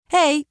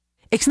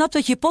Ik snap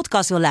dat je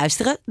podcast wil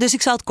luisteren, dus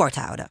ik zal het kort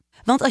houden.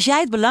 Want als jij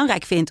het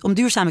belangrijk vindt om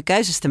duurzame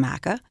keuzes te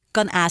maken,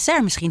 kan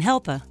ASR misschien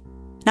helpen.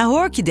 Nou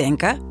hoor ik je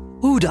denken,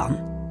 hoe dan?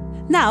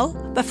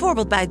 Nou,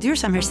 bijvoorbeeld bij het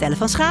duurzaam herstellen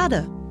van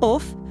schade.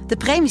 Of de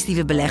premies die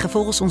we beleggen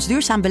volgens ons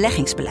duurzaam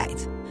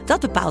beleggingsbeleid. Dat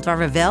bepaalt waar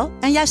we wel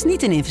en juist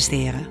niet in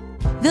investeren.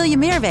 Wil je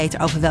meer weten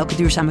over welke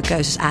duurzame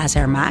keuzes ASR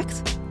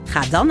maakt?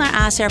 Ga dan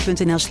naar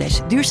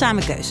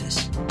asr.nl/duurzame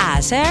keuzes.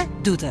 ASR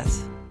doet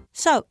het.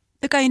 Zo,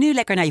 dan kan je nu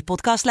lekker naar je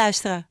podcast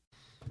luisteren.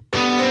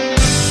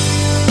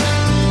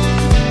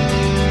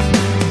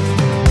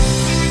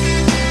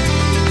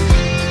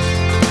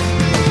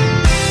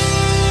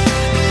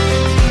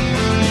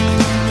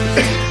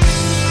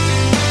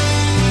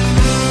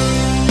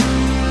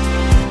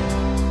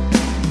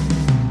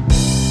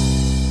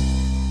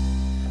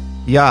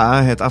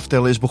 Ja, het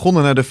aftellen is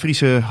begonnen naar de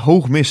Friese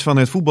hoogmis van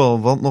het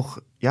voetbal. Want nog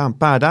een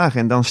paar dagen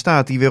en dan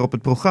staat hij weer op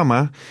het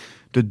programma.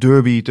 De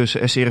derby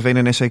tussen SC Heerenveen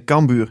en SC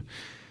Cambuur.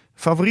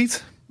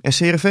 Favoriet? SC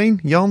Heerenveen?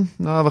 Jan?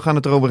 Nou, we gaan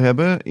het erover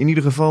hebben. In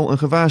ieder geval een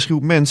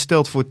gewaarschuwd mens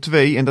stelt voor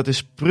 2. En dat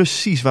is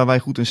precies waar wij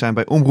goed in zijn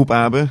bij Omroep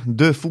Abe.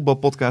 De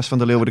voetbalpodcast van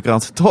de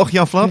Leeuwardenkrant. Toch,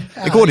 Jan Flap?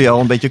 Ja, ik hoorde je al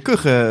een beetje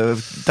kuchen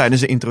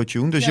tijdens de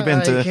intro-tune. Dus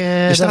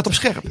je staat op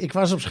scherp. Ik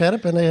was op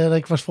scherp en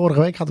ik was vorige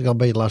week had ik al een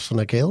beetje last van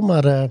de keel.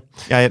 Maar, ja,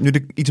 je hebt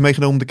nu iets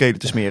meegenomen om de kelen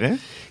te smeren, hè?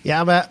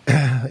 Ja, maar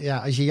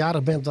als je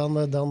jarig bent,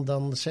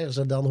 dan zeggen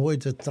ze, dan hoor je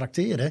te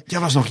trakteren. Jij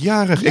was nog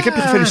jarig. Ja, ik heb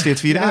je gefeliciteerd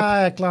via de app.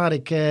 Ja, klaar.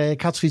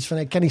 Ik had zoiets van,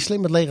 ik kan niet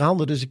slim met lege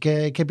handen. Dus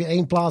ik heb hier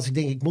 1 plaats. Ik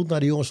denk, ik moet naar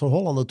de jongens van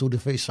Holland naartoe, de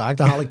feestzaak.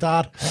 Dan haal ik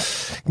daar.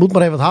 Ik moet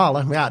maar even wat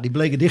halen. Maar ja, die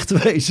bleken dicht te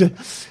wezen.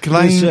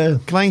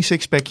 Klein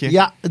sixpackje.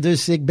 Ja,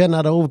 dus ik ben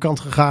naar de overkant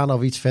gegaan.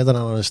 Of iets verder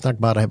aan een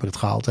snackbar heb ik het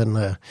gehaald. En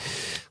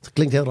het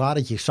klinkt heel raar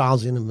dat je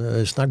s'avonds in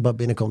een snackbar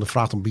binnenkomt en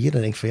vraagt om bier. En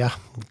dan denk ik van ja,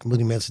 ik moet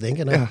die mensen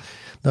denken. Nou,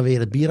 dan weer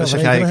het bier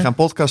afrekenen. Dan zeg jij, ik ga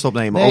een podcast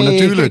opnemen. Nee,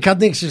 natuurlijk. Ik had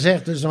niks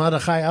gezegd. Dus maar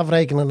dan ga je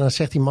afrekenen. En dan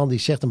zegt die man, die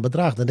zegt een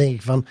bedrag. Dan denk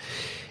ik van...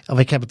 Of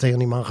ik heb het tegen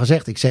die man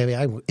gezegd. Ik zei,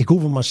 ja, ik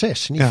hoef er maar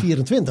 6, niet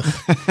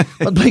 24.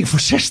 Wat bleek voor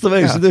 6 te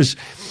wezen. Ja. Dus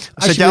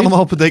zet je allemaal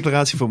op een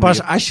declaratie voor me.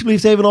 Pas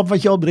alsjeblieft even op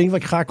wat je opbrengt.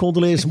 Want ik ga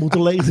controleren. Ze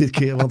moeten leeg dit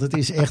keer. Want het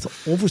is echt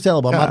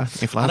onvoorstelbaar. Ja, maar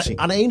inflatie.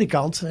 Aan de ene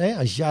kant,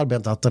 als je jaar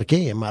bent, dan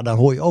terken je. Maar dan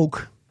hoor je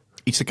ook...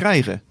 iets te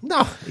krijgen.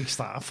 Nou, ik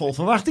sta vol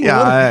verwachting.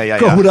 Ja.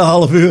 Komende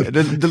half uur.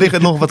 Er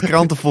liggen nog wat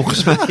kranten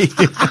volgens mij.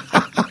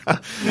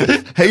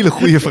 Hele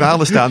goede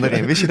verhalen staan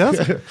erin. Wist je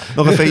dat?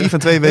 Nog een VI van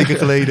 2 weken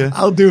geleden.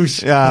 Oud nieuws.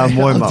 Ja,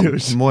 mooi man.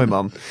 Mooi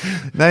man.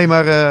 Nee,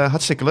 maar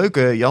hartstikke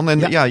leuk, Jan. En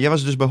ja, jij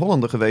was dus bij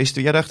Hollander geweest.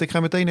 Jij dacht, ik ga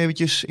meteen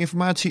eventjes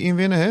informatie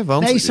inwinnen. Hè?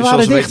 Want, nee, ze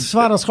waren dicht. Ze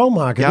waren aan het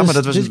schoonmaken. Ja, dus,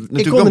 maar dat was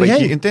natuurlijk wel een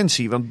beetje je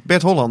intentie. Want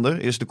Bert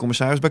Hollander is de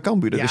commissaris bij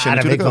Cambuur. Dat is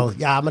natuurlijk ook.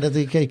 Ja, maar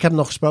ik heb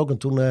nog gesproken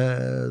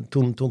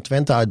toen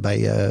Twente uit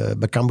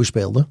bij Cambuur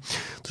speelde.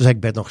 Toen heb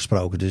ik Bert nog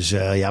gesproken. Dus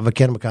we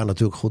kennen elkaar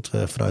natuurlijk goed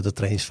vanuit het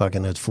trainingsvak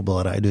en het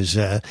voetballerij. Dus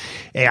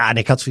en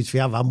ik had zoiets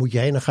van, waar moet je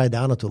heen? Dan ga je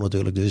daar naartoe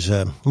natuurlijk. Dus,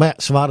 maar ja,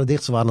 ze waren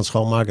dicht, ze waren aan het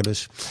schoonmaken.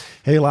 Dus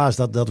helaas,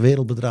 dat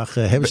wereldbedrag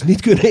hebben ze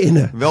niet kunnen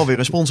innen. Wel weer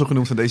een sponsor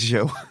genoemd van deze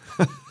show.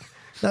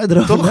 Nou,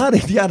 erover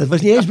nadenkt. Ja, dat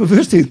was niet eens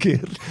bewust dit keer.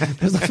 Dat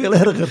is nog veel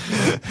erger.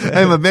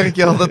 Hey, maar merk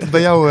je al dat het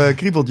bij jou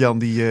kriebelt, Jan,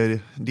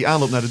 die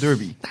aanloop naar de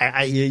derby? Nou ja,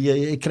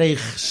 ik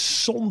kreeg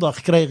zondag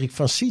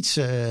van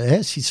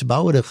Sietse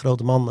Bouwer, de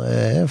grote man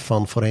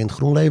van voorheen het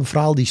GroenLeven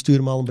verhaal. Die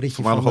stuurde me al een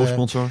berichtje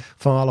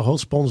van alle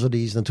hoofdsponsor.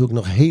 Die is natuurlijk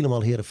nog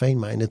helemaal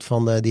Heerenveen-minded.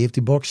 Die heeft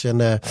die box.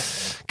 En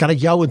kan ik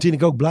jou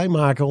natuurlijk ook blij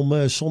maken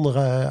om zondag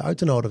uit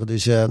te nodigen.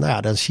 Dus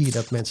dan zie je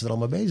dat mensen er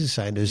allemaal bezig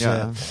zijn.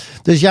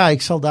 Dus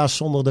ik zal daar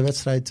zondag de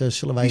wedstrijd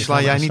zullen wij... Die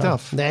sla jij niet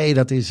af? Nee,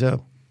 dat is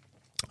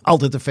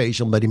altijd een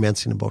feestje om bij die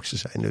mensen in de box te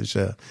zijn. Dus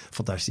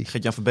fantastisch.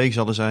 Gert-Jan Verbeek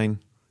zal er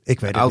zijn. Ik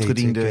weet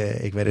het niet.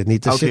 Ik weet het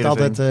niet. Er zit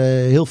altijd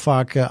heel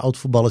vaak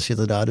oud-voetballers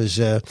zitten daar. Dus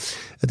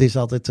het is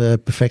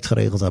altijd perfect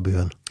geregeld daar bij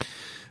hun.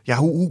 Ja,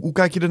 hoe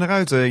kijk je er naar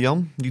uit,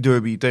 Jan? Die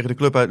derby tegen de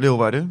club uit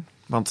Leeuwarden.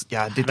 Want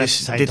ja, dit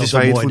is waar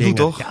je het voor doet,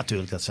 toch? Ja,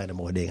 tuurlijk, dat zijn de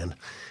mooie dingen.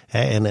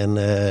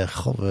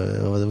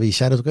 Wie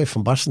zei dat ook even?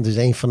 Van Basten. Het is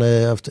een van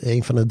de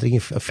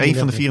 34. Een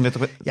van de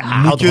 34. Ja,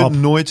 moet je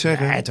nooit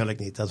zeggen. Nee, natuurlijk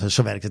niet.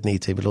 Zo werkt het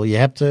niet. Ik bedoel, je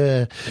hebt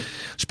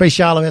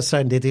speciale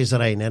wedstrijden. Dit is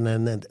er één.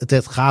 En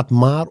het gaat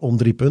maar om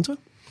 3 punten.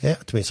 Ja,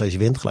 tenminste, als je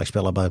wint, gelijk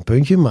spelen bij een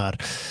puntje. Maar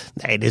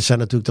nee, dit zijn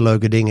natuurlijk de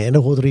leuke dingen. En er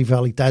hoort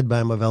rivaliteit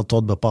bij, maar wel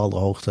tot bepaalde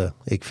hoogte.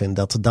 Ik vind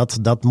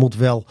dat moet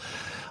wel...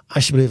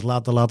 Alsjeblieft,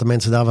 laten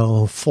mensen daar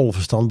wel een vol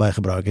verstand bij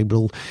gebruiken. Ik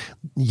bedoel,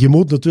 je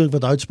moet natuurlijk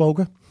wat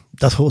uitspoken.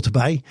 Dat hoort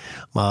erbij.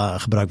 Maar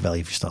gebruik wel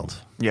je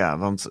verstand. Ja,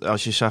 want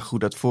als je zag hoe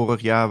dat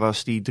vorig jaar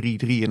was, die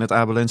 3-3 in het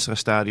Abe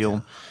Lenstra-stadion.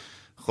 Ja.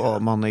 Goh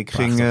man, ik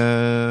ging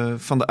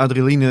van de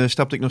adrenaline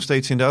stapte ik nog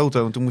steeds in de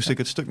auto. En toen moest ik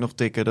het stuk nog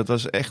tikken. Dat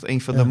was echt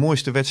een van de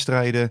mooiste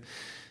wedstrijden.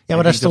 Ja,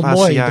 maar dat is toch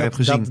mooi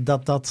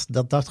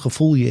dat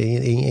gevoel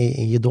je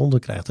in je donder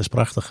krijgt. Dat is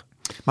prachtig.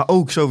 Maar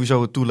ook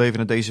sowieso het toeleven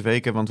naar deze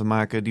week. Hè, want we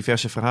maken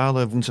diverse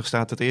verhalen. Woensdag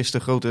staat het eerste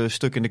grote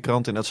stuk in de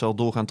krant. En dat zal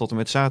doorgaan tot en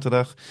met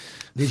zaterdag.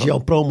 Dit is jouw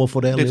promo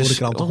voor de hele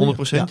krant, toch?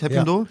 100%. Heb je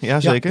hem door? Ja,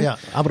 zeker. Ja.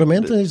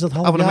 Abonnementen, is dat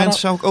half Abonnement jaar?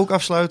 zou ik ook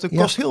afsluiten.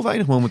 Kost heel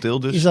weinig momenteel.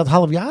 Dus. Is dat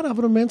half jaar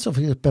abonnement of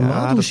per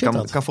maand?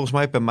 Dat kan volgens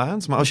mij per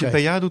maand. Maar als je per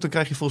jaar doet, dan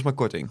krijg je volgens mij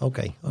korting.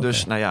 Oké.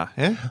 Dus nou ja.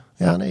 Hè?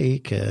 Ja, nee,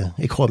 ik gooi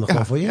hem nog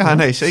gewoon voor je. Ja,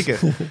 nee, zeker.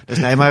 Dus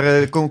nee, maar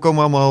er komen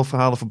allemaal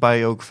verhalen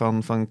voorbij ook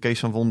van Kees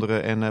van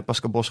Wonderen en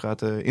Pascal Bosgaard,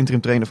 de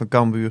interim trainer van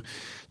Cambuur.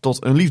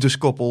 Tot een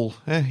liefdeskoppel,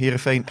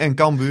 Heerenveen en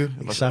Cambuur.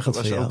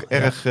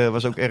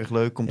 Was ook erg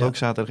leuk. Komt ook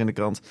zaterdag in de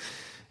krant.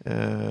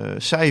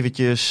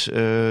 Cijfertjes,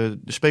 de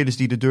spelers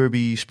die de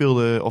derby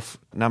speelden, of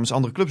namens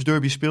andere clubs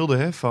derby speelden.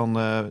 Hè, van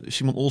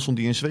Simon Olsson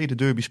die in Zweden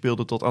derby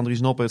speelde tot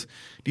Andries Noppert.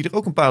 Die er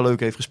ook een paar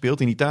leuke heeft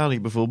gespeeld. In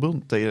Italië bijvoorbeeld.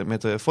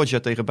 Met Foggia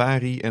tegen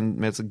Bari en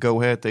met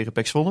Go Ahead tegen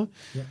PEC Zwolle.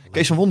 Ja,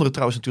 Kees van Wonderen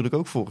trouwens natuurlijk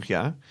ook vorig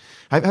jaar.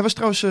 Hij was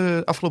trouwens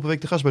afgelopen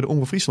week de gast bij de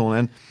Omroep Friesland.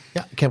 En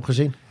ja, ik heb hem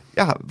gezien.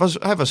 Ja,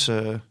 hij was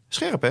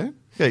scherp, hè,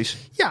 Kees?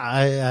 Ja,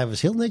 hij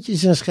was heel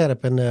netjes en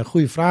scherp en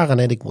goede vragen.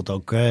 En ik moet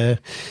ook...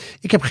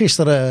 ik heb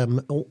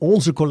gisteren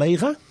onze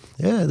collega,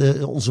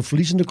 onze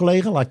verliezende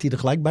collega, laat ik die er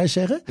gelijk bij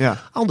zeggen.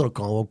 Ja. Anderen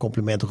ook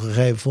complimenten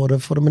gegeven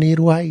voor de manier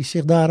hoe hij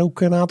zich daar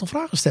ook een aantal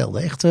vragen stelde.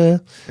 Echt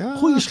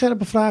goede,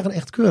 scherpe vragen,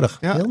 echt keurig.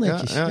 Ja, heel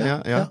netjes.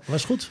 Ja,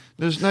 was goed.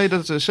 Dus nee,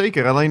 dat is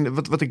zeker. Alleen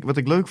wat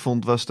ik leuk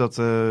vond was dat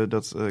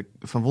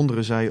Van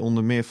Wonderen zei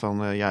onder meer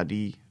van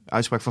die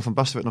uitspraak van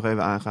Basten werd nog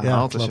even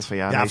aangehaald. Dus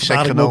van sec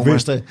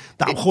genomen.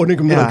 Daarom gooi ik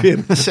hem er ook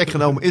in. Sec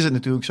genomen is het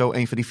natuurlijk zo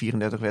een van die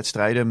 34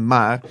 wedstrijden.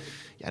 Maar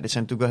dit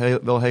zijn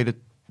natuurlijk wel hele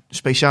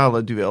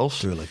speciale duels.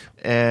 Tuurlijk.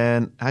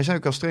 En hij zei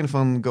ook als trainer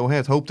van Go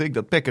Ahead hoopte ik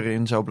dat PEC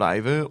erin zou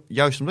blijven.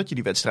 Juist omdat je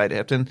die wedstrijden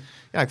hebt. En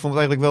ik vond het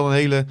eigenlijk wel een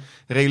hele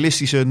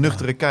realistische,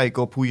 nuchtere kijk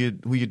op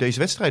hoe je deze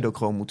wedstrijden ook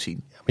gewoon moet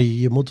zien. Ja, maar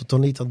je moet er toch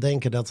niet aan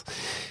denken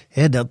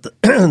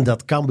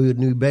dat Cambuur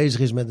nu bezig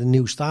is met een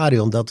nieuw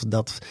stadion.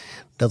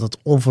 Dat het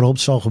onverhoopt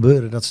zou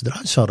gebeuren dat ze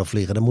eruit zouden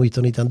vliegen. Daar moet je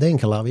toch niet aan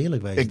denken, laten we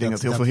eerlijk wezen. Ik denk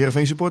dat heel veel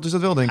Heerenveen supporters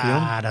dat wel denken,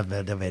 Jan.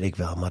 Dat weet ik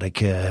wel, maar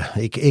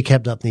ik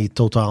heb dat niet,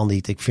 totaal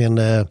niet. Ik vind,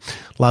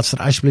 laat ze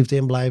er alsjeblieft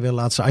in blijven.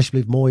 Laat ze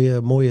alsjeblieft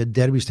mooie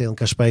derby's tegen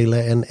elkaar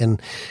spelen. En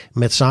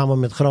samen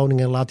met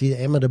Groningen laat die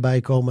Emmen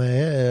erbij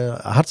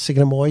komen.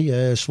 Hartstikke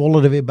mooi.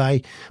 Zwolle er weer bij.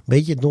 Een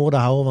beetje het noorden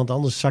houden, want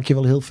anders zak je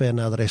wel heel ver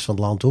naar de rest van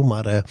het land toe.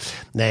 Maar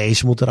nee,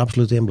 ze moeten er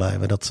absoluut in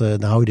blijven.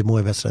 Dan hou je die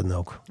mooie wedstrijden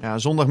ook. Ja,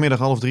 zondagmiddag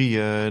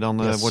 2:30,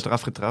 dan wordt er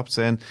afgetrapt.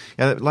 En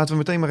laten we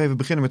meteen maar even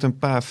beginnen met een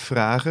paar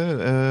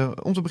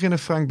vragen. Om te beginnen,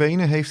 Frank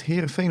Benen, heeft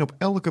Heerenveen op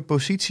elke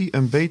positie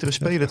een betere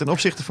speler ten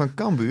opzichte van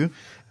Cambuur?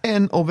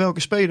 En op welke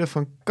speler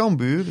van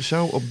Cambuur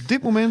zou op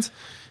dit moment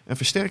een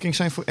versterking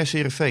zijn voor SC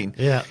Heerenveen?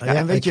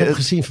 En weet ik heb het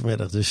gezien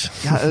vanmiddag dus.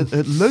 Ja,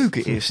 het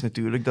leuke is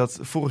natuurlijk dat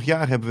vorig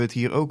jaar hebben we het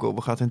hier ook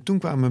over gehad. En toen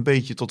kwamen we een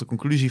beetje tot de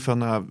conclusie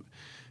van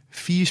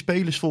 4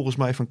 spelers volgens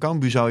mij van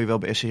Cambuur zou je wel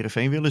bij SC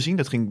Heerenveen willen zien.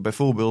 Dat ging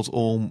bijvoorbeeld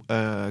om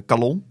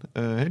Calon,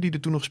 die er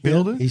toen nog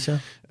speelde. Ja, Isa.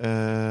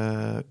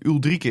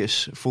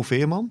 Ulrikes voor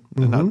Veerman.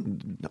 Mm-hmm.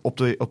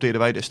 Opteerden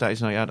wij destijds,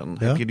 dan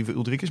heb je die voor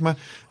Ulrikes. Maar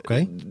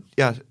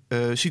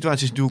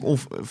situatie is natuurlijk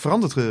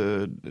veranderd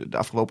de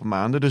afgelopen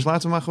maanden. Dus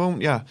laten we maar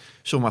gewoon, zullen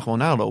we maar gewoon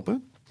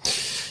nalopen?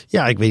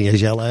 Ja, ik weet niet of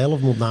je alle 11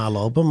 moet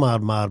nalopen,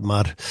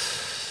 maar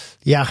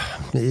ja,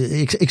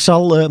 ik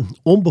zal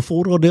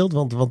onbevooroordeeld,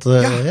 want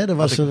er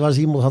was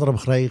iemand had erop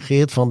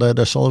gereageerd van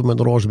daar zal ik met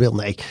een roze beeld.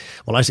 Nee,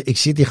 maar luister, ik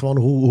zit hier gewoon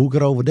hoe ik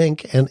erover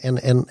denk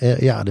en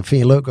dat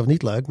vind je leuk of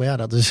niet leuk, maar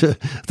dat is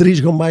het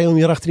risico om mij om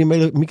hier achter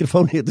die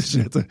microfoon neer te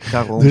zetten.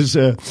 Daarom. Dus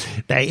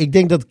nee, ik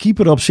denk dat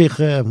keeper op zich,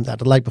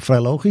 dat lijkt me vrij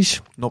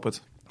logisch.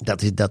 Noppert.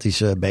 Dat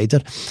is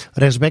beter.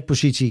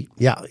 Rechtsbackpositie,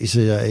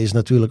 is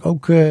natuurlijk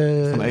ook...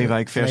 van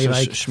Ewijk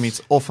versus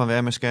Smit of Van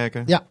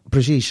Wermerskerken. Ja,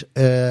 precies.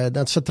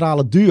 Dat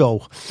centrale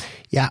duo.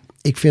 Ja,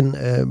 ik vind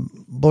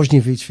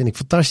Bosniewicz vind ik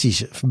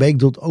fantastisch. Van Beek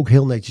doet ook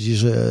heel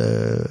netjes.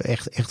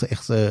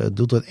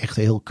 Doet het echt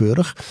heel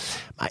keurig.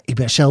 Maar ik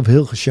ben zelf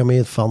heel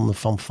gecharmeerd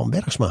van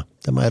Bergsma.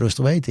 Dat mij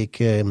rustig weet. Ik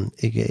ken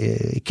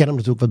hem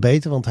natuurlijk wat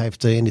beter. Want hij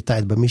heeft in die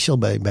tijd bij Michel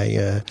bij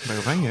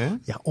Oranje, hè?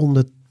 Ja,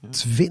 onder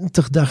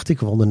 20 dacht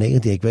ik, of onder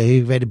 19. Ik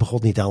weet het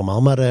begot niet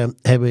allemaal. Maar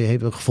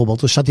hebben gevoetbald.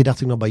 Toen zat hij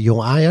dacht ik nog bij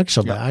Jong Ajax.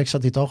 Bij Ajax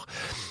zat hij toch.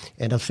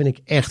 En dat vind ik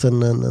echt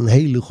een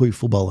hele goede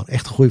voetballer.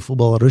 Echt een goede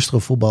voetballer, rustige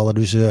voetballer.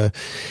 Dus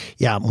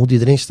moet hij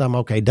erin staan. Maar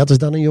oké, dat is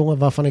dan een jongen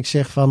waarvan ik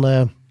zeg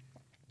van...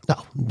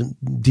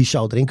 die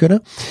zou erin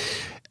kunnen.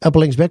 Op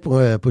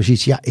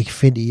linksbackpositie, ik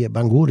vind die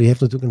Bangour, die heeft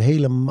natuurlijk een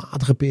hele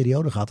matige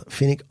periode gehad.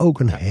 Vind ik ook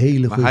een hele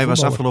goede voetballer. Hij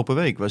was afgelopen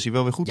week, was hij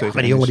wel weer goed tegen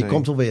maar die jongen die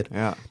komt alweer.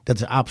 Ja. Dat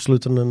is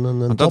absoluut een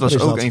want dat was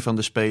ook een van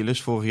de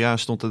spelers. Vorig jaar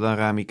stond er dan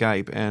Rami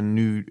Kijp en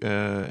nu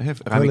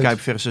Rami Kijp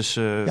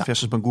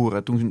versus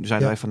Bangoura. Toen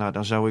zeiden wij van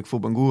dan zou ik voor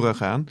Bangoura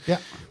gaan. Ja.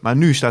 Maar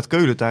nu staat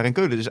Keulen daar en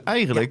Keulen is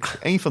eigenlijk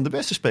een van de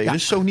beste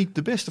spelers. Zo niet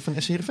de beste van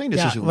SC Heerenveen dit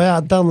seizoen.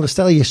 Maar dan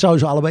stel je zou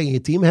ze allebei in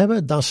je team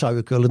hebben. Dan zou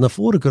je Keulen naar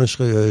voren kunnen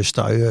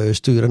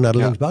sturen naar de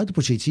linksback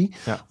rechtsbuitenpositie.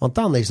 Ja. Want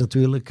dan is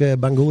natuurlijk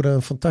Bangura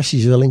een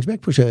fantastische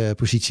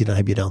linksbackpositie. Dan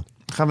heb je dan.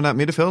 Gaan we naar het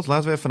middenveld.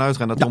 Laten we even vanuit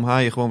gaan dat Tom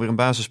Haaien gewoon weer een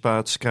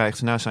basisplaats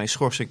krijgt na zijn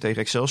schorsing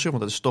tegen Excelsior.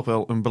 Want dat is toch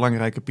wel een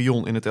belangrijke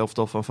pion in het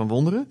elftal van Van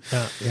Wonderen.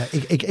 Ja,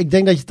 ik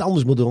denk dat je het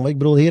anders moet doen. Want ik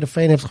bedoel,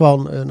 Heerenveen heeft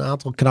gewoon een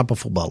aantal knappe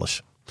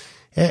voetballers.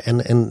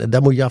 En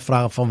daar moet je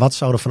afvragen van wat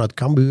zou er vanuit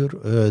Cambuur,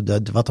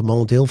 wat er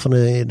momenteel van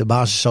de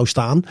basis zou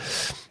staan.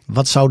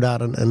 Wat zou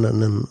daar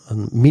een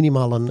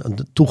minimaal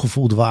een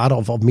toegevoegde waarde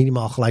of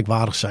minimaal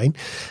gelijkwaardig zijn?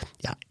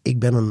 Ja, ik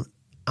ben een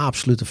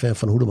absolute fan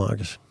van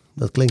Hoedemakers.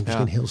 Dat klinkt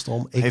misschien heel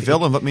stom. Hij heeft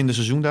wel een wat minder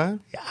seizoen daar.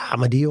 Ja,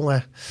 maar die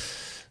jongen,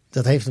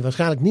 dat heeft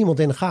waarschijnlijk niemand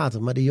in de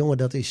gaten. Maar die jongen,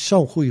 dat is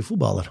zo'n goede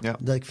voetballer. Ja.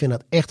 Ik vind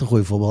dat echt een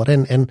goede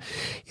voetballer. En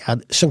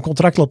zijn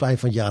contract loopt eind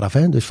van het jaar af.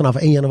 Hè? Dus vanaf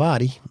 1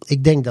 januari.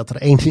 Ik denk dat er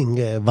één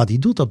ding wat hij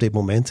doet op dit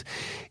moment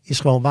is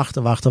gewoon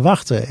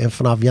wachten. En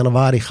vanaf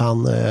januari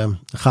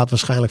gaat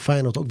waarschijnlijk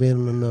Feyenoord ook weer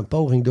een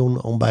poging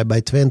doen om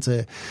bij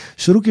Twente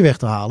Seruki weg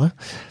te halen.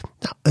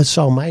 Nou, het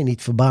zou mij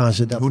niet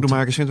verbazen.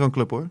 Hoedemakers vindt wel een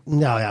club hoor.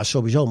 Nou ja,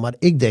 sowieso. Maar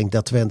ik denk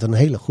dat Twente een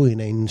hele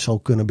goede een zou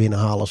kunnen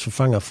binnenhalen als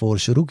vervanger voor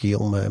Seruki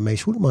om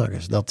Mees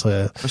Hoedemakers. Maar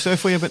stel je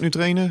voor, je bent nu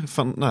trainer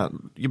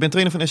je bent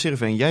trainer van SC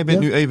Cambuur. Jij bent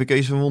nu even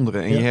Kees van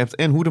Wonderen. En je hebt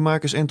en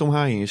Hoedemakers en Tom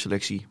Haaien in je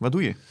selectie. Wat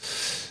doe je?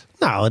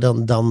 Nou,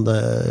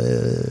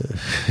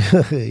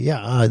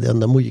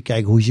 dan moet je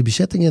kijken hoe is je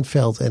bezetting in het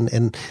veld.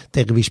 En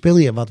tegen wie speel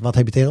je? Wat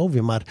heb je tegenover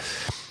je? Maar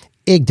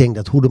ik denk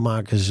dat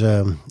Hoedemakers.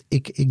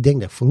 Ik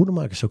denk dat ik voor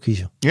Hoedemakers zou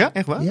kiezen. Ja,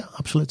 echt waar? Ja,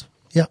 absoluut.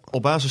 Ja.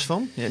 Op basis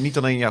van? Ja, niet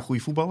alleen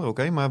goede voetballer,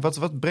 oké. Maar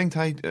wat brengt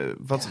hij?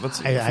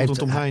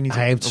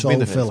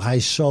 Hij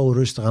is zo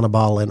rustig aan de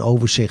bal en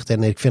overzicht.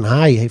 En ik vind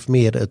hij heeft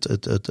meer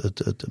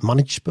het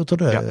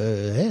mannetjesputter. Ja,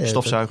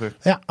 stofzuiger.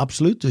 Ja,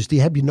 absoluut. Dus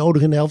die heb je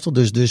nodig in de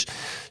helft. Dus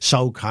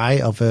zou ik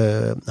hij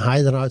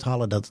eruit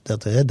halen.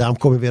 Daarom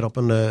kom je weer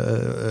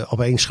op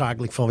een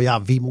schakeling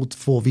van wie moet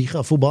voor wie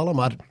gaan voetballen.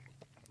 Maar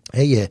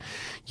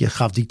je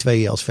gaf die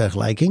twee als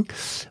vergelijking.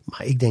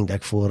 Maar ik denk dat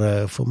ik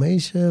voor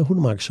Mees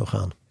Hoedemakers zou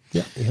gaan.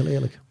 Ja, heel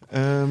eerlijk.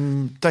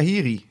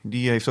 Tahiri,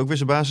 die heeft ook weer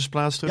zijn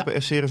basisplaats terug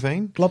bij FC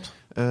Heerenveen. Klopt.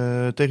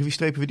 Tegen wie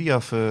strepen we die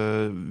af?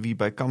 Wie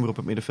bij Cambuur op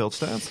het middenveld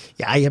staat?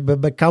 Ja,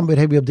 bij Cambuur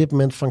heb je op dit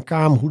moment Van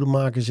Kaam,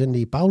 Hoedemakers en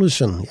die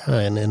Paulussen.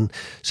 Ja, en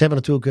ze hebben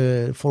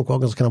natuurlijk, vond ik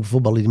ook als knappe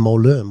voetballer, die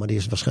Molen. Maar die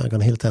is waarschijnlijk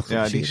een hele tijd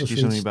geblesseerd. Ja, die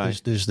is er niet bij.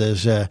 Dus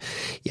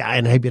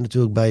en dan heb je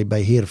natuurlijk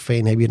bij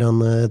Heerenveen heb je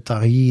dan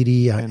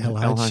Tahiri,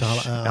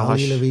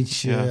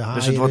 Halilovic.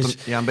 Dus het wordt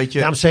een beetje...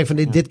 Daarom zeg ik van,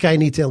 dit kan je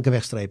niet elke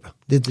wegstrepen.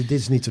 Dit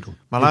is niet te doen.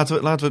 Maar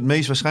laten we het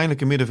meest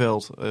waarschijnlijke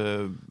middenveld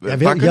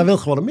pakken. Jij wil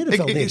gewoon een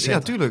middenveld neerzetten. Ja,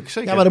 tuurlijk.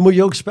 Zeker. Ja, maar dan moet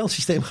je ook een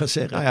spelsysteem gaan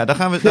zeggen. Nou ja, dan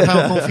gaan we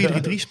gewoon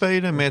 4-3-3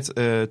 spelen met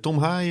Tom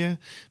Haaien,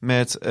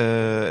 met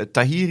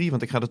Tahiri.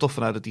 Want ik ga er toch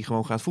vanuit dat hij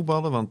gewoon gaat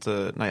voetballen. Want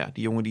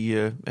die jongen die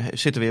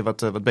zit er weer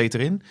wat beter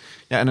in.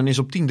 Ja, en dan is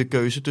op 10 de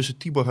keuze tussen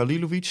Tibor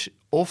Halilovic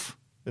of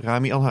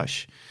Rami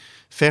Alhash.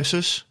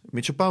 Versus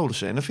Mitchell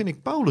Paulussen. En dan vind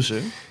ik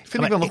Paulussen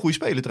ik wel een goede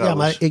speler trouwens.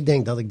 Ja, maar ik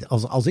denk dat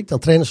als ik dan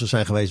trainer zou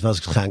zijn geweest, was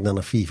ik waarschijnlijk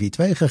naar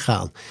een 4-4-2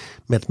 gegaan.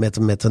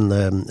 Met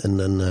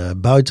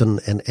een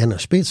buiten en een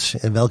spits.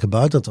 En welke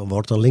buiten het dan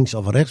wordt, een links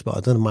of een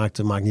rechtsbuiten, dat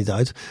maakt niet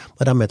uit.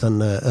 Maar dan met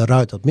een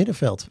ruit op het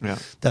middenveld. Ja.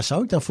 Daar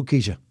zou ik dan voor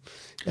kiezen.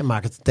 En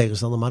maak het de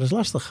tegenstander maar eens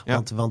lastig.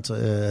 Ja. Want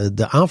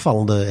de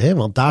aanvallende,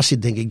 want daar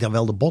zit denk ik dan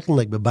wel de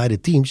bottleneck bij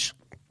beide teams.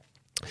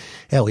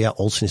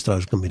 Olsen is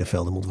trouwens ook een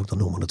middenvelder, moeten we ook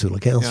dan noemen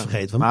natuurlijk. Anders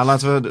vergeten we hem. Maar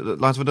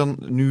laten we dan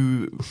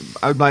nu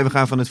uit blijven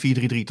gaan van het 4-3-3,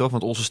 toch?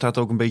 Want Olsen staat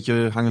ook een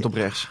beetje hangend op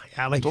rechts.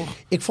 Ja, maar toch?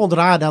 Ik vond het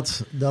raar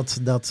dat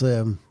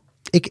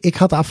ik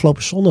had de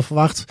afgelopen zondag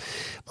verwacht,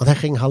 want hij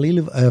ging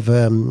Halilovic,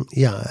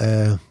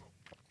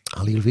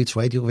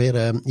 weet je ook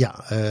weer.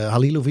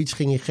 Halilovic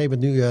ging op een gegeven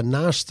moment nu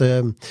naast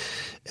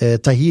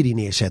Tahiri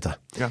neerzetten.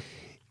 Ja.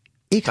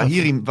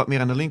 Tahiri wat meer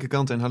aan de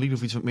linkerkant en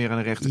Halilovic wat meer aan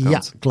de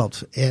rechterkant. Ja,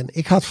 klopt. En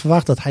ik had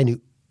verwacht dat hij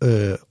nu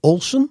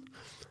Olsen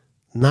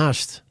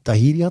naast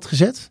Tahiri had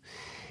gezet.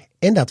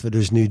 En dat we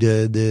dus nu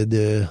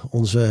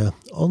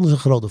onze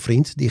grote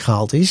vriend die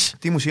gehaald is.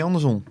 Timothy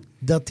Andersson.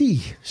 Dat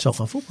die zou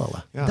gaan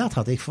voetballen. Ja. Dat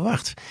had ik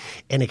verwacht.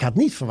 En ik had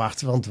niet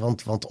verwacht,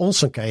 want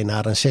Olsen kan je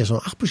naar een 6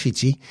 of 8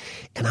 positie.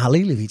 En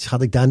Halilovic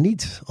had ik daar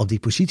niet op die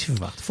positie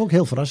verwacht. Vond ik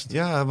heel verrassend.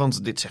 Ja,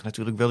 want dit zegt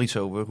natuurlijk wel iets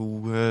over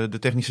hoe de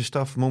technische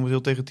staf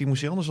momenteel tegen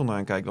Timothy Andersson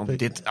aankijkt. Want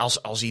dit,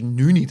 als hij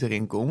nu niet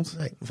erin komt,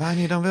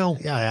 wanneer dan wel?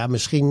 Ja,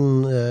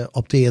 misschien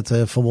opteert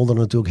Van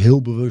Wonderen natuurlijk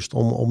heel bewust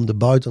om de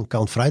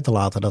buitenkant vrij te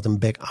laten. Dat een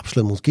back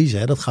absoluut moet kiezen.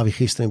 Hè. Dat gaf hij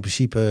gisteren in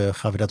principe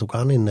dat ook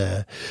aan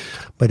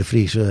bij de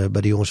Friese,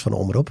 bij de jongens van de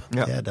Omroep.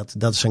 Ja.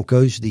 Dat is een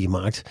keuze die je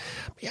maakt.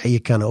 Ja, je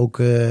kan ook...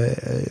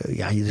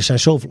 er zijn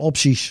zoveel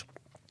opties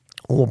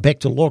om een back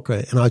te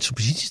lokken en uit zijn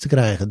posities te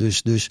krijgen.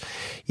 Dus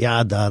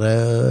daar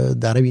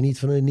heb je niet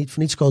voor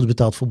niets coach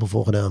betaald voetbal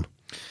voor gedaan.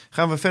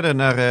 Gaan we verder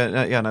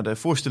naar de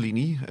voorste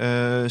linie.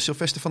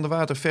 Sylvester van der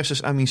Water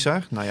versus Amin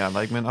Sarr. Nou ja,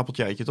 lijkt me een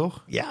appeltje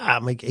toch? Ja,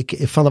 maar ik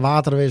Van der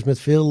Water was met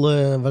veel...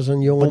 was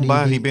een jongen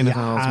Bombari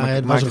binnengehaald. Ja,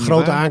 het was een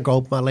grote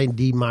aankoop, maar alleen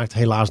die maakt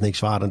helaas niks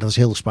waar. En dat is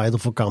heel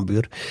spijtig voor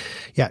Cambuur.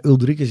 Ja,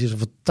 Uldrikes is een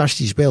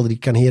fantastische speler. Die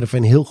kan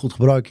Heerenveen heel goed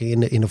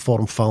gebruiken in de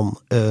vorm van...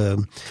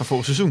 van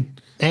vorig seizoen.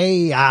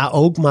 Nee, ja,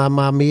 ook,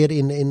 maar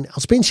meer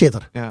als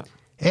pinchitter. Ja.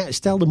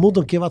 Stel, er moet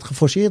een keer wat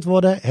geforceerd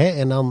worden.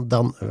 En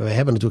dan we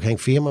hebben natuurlijk Henk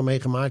Veerman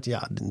meegemaakt.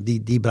 Ja,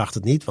 die bracht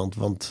het niet.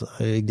 Want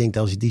ik denk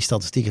dat als je die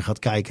statistieken gaat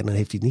kijken, dan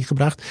heeft hij het niet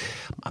gebracht.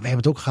 Maar we hebben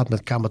het ook gehad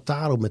met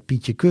Kamataro, met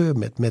Pietje Keur.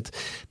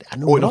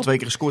 Ooit nog 2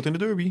 keer gescoord in de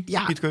derby,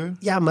 Piet Keur.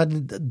 Ja, maar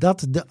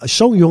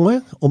zo'n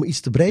jongen, om iets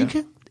te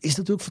breken, is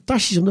natuurlijk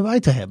fantastisch om erbij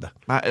te hebben.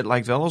 Maar het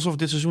lijkt wel alsof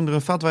dit seizoen er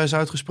een fatwa is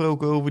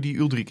uitgesproken over die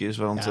Uldrik is.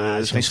 Want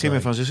het is geen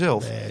schimmer van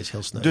zichzelf. Nee, is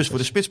heel snel. Dus voor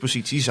de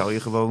spitspositie zou je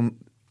gewoon...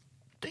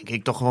 denk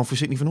ik toch gewoon voor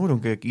Sidney van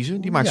Hooydonk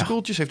kiezen. Die maakt zijn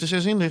goaltjes, heeft er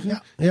 6 in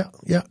liggen.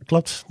 Ja,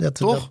 klopt. Dat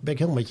ben ik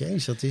helemaal met je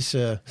eens. Dat is,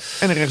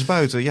 En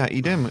rechtsbuiten,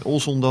 idem.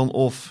 Olson dan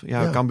of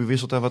Cambuur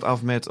wisselt daar wat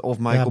af met of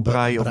Michael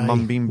Breij of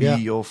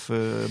Mambimbi of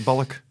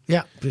Balk.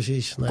 Ja,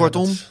 precies. Nou,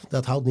 kortom.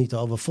 Dat houdt niet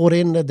over.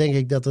 Voorin denk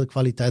ik dat de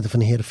kwaliteiten van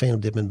Heerenveen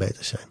op dit moment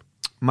beter zijn.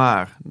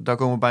 Maar, daar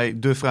komen we bij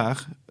de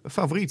vraag,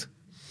 favoriet?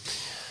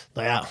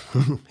 Nou ja,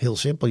 heel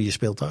simpel. Je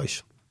speelt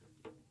thuis.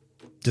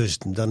 Dus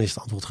dan is het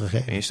antwoord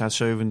gegeven. En je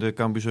staat 7e,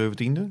 Cambuur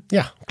 17e?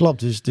 Ja,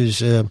 klopt.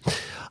 Dus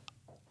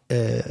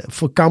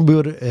voor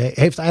Cambuur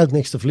heeft eigenlijk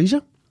niks te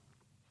verliezen.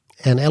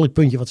 En elk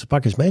puntje wat ze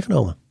pakken is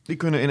meegenomen. Die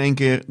kunnen in één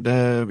keer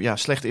de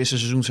slechte eerste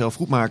seizoen zelf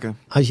goed maken.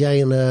 Als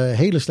jij een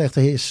hele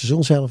slechte eerste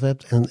seizoen zelf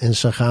hebt en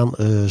ze gaan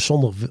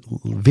zonder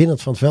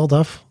winnend van het veld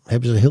af,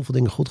 hebben ze heel veel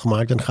dingen goed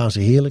gemaakt en dan gaan ze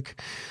heerlijk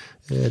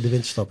de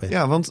winterstap in.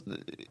 Ja, want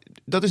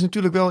dat is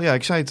natuurlijk wel,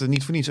 ik zei het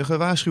niet voor niets, een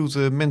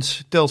gewaarschuwd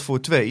mens telt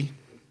voor 2.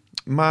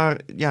 Maar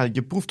ja,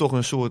 je proeft toch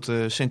een soort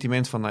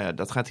sentiment van,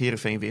 dat gaat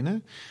Heerenveen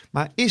winnen.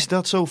 Maar is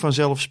dat zo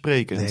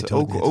vanzelfsprekend?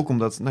 Nee, ook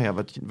omdat,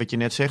 wat je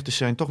net zegt, er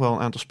zijn toch wel een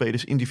aantal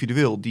spelers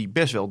individueel die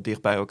best wel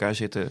dicht bij elkaar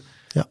zitten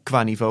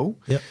qua niveau.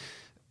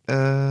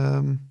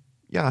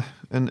 Ja.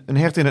 Een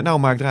hert in het nauw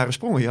maakt rare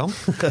sprongen, Jan.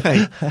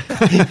 Hey.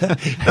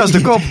 Dat is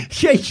de kop.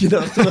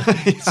 Jeetje,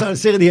 ik zou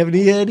zeggen, die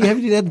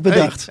hebben die net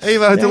bedacht.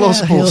 Even uit de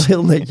losse pols.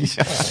 Heel netjes.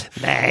 Ja.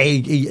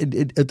 Nee,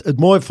 het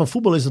mooie van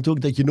voetbal is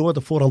natuurlijk dat je nooit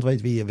op voorhand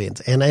weet wie je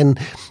wint.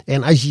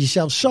 En als je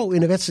jezelf zo in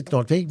de wedstrijd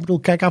knort. Ik bedoel,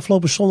 kijk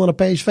afgelopen zondag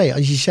naar PSV.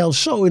 Als je jezelf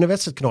zo in de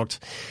wedstrijd knort.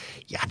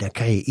 Ja, dan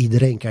kan je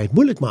iedereen het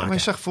moeilijk maken. Maar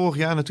je zag vorig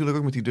jaar natuurlijk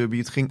ook met die derby.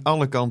 Het ging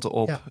alle kanten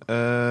op.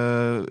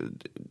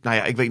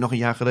 Ja. Ik weet nog een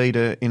jaar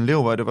geleden in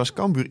Leeuwarden was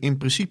Cambuur in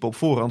principe op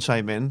voorhand,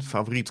 zei men.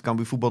 Favoriet,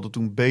 Cambuur voetbalde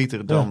toen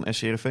beter dan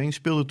SC Heerenveen.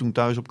 Speelde toen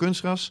thuis op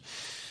kunstgras.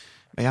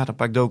 Maar ja, dan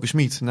pakt Doken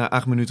Smit na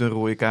 8 minuten een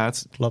rode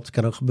kaart. Klopt,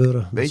 kan ook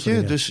gebeuren. Weet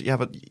je? Dus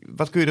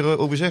wat kun je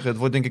erover zeggen? Het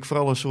wordt denk ik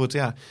vooral een soort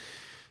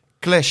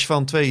clash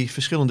van 2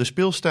 verschillende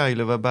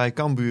speelstijlen. Waarbij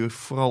Cambuur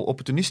vooral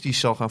opportunistisch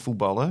zal gaan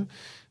voetballen.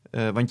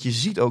 Want je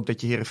ziet ook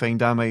dat je Heerenveen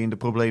daarmee in de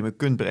problemen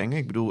kunt brengen.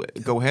 Ik bedoel,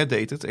 Go Ahead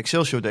deed het,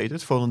 Excelsior deed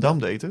het, Volendam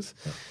deed het.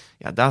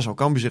 Ja, daar zal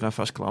Cambuur zich aan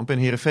vastklampen.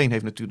 En Heerenveen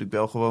heeft natuurlijk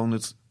wel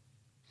gewoon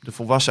de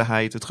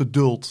volwassenheid, het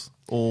geduld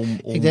om...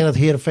 Ik denk dat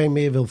Heerenveen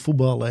meer wil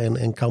voetballen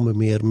en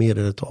Cambuur meer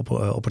het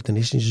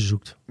opportunistische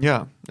zoekt.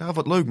 Ja,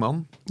 wat leuk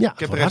man. Ja, ik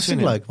heb er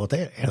hartstikke leuk.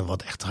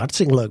 Wat echt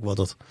hartstikke leuk wordt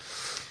het.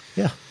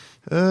 Ja.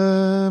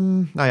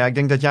 Ik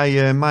denk dat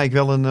jij, Mike,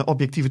 wel een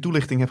objectieve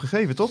toelichting hebt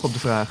gegeven, toch, op de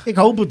vraag? Ik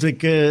hoop het.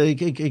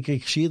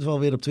 Ik zie het wel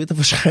weer op Twitter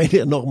verschijnen.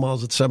 En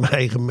nogmaals, het zijn mijn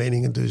eigen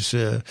meningen. Dus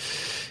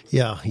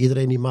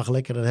iedereen die mag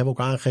lekker. Dat hebben we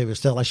ook aangegeven.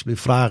 Stel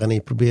alsjeblieft vragen en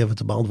ik probeer we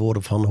te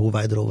beantwoorden van hoe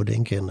wij erover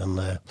denken.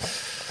 En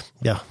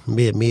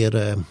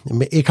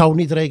ik hou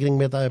niet rekening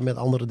met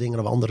andere dingen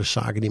of andere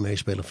zaken die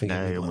meespelen.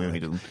 Nee, dat moet je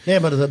niet doen. Nee,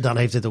 maar dan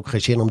heeft het ook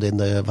geen zin om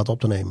dit wat op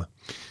te nemen.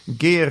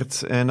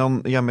 Geert, en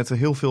dan met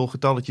heel veel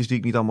getalletjes die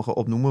ik niet allemaal ga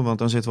opnoemen, want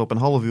dan zitten we op een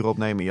half uur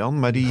opnemen, Jan.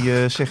 Maar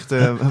die zegt,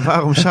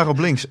 waarom Sarr op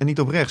links en niet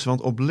op rechts?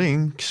 Want op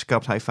links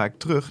kapt hij vaak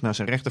terug naar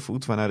zijn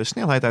rechtervoet, waarna de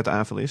snelheid uit de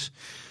aanval is.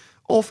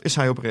 Of is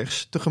hij op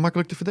rechts te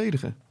gemakkelijk te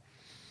verdedigen?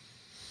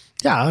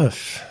 Ja,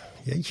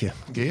 jeetje.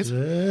 Geert?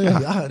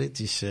 Dit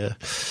is...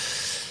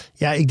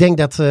 ik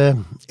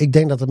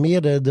denk dat het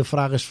meer de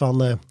vraag is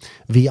van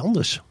wie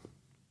anders.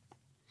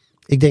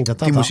 Ik denk dat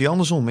die moest hij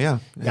andersom, maar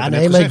maar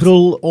ik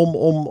bedoel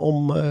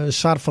om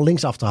Sarr van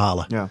links af te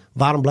halen. Ja.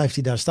 Waarom blijft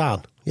hij daar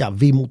staan? Ja,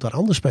 wie moet daar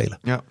anders spelen?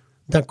 Ja.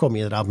 Dan kom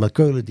je inderdaad met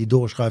Keulen die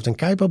doorschuift en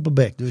Kijp op de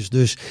bek.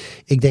 Dus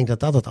ik denk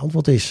dat het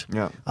antwoord is.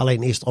 Ja.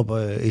 Alleen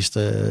is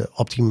het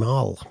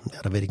optimaal?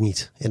 Ja, dat weet ik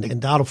niet. En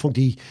daarom vond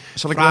ik die...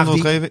 Zal ik een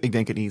antwoord geven? Ik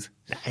denk het niet.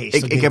 Nee,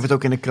 ik heb het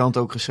ook in de krant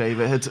ook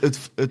geschreven.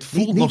 Het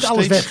voelt niet nog steeds... Niet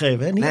alles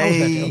weggeven, hè? Niet alles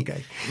weggeven.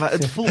 Okay. Maar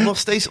het voelt nog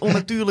steeds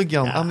onnatuurlijk,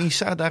 Jan. Ja. Amin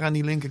Sarr daar aan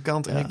die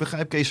linkerkant. En ik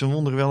begrijp Kees van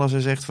Wonderen wel als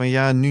hij zegt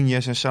van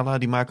Nunez en Salah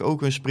die maken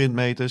ook hun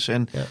sprintmeters.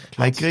 En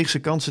hij kreeg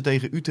zijn kansen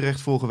tegen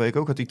Utrecht vorige week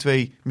ook. Had hij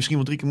 2, misschien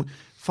wel 3 keer...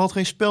 Valt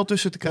geen spel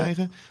tussen te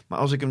krijgen. Ja. Maar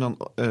als ik hem dan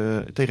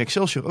tegen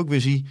Excelsior ook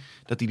weer zie...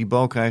 dat hij die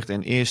bal krijgt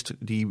en eerst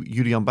die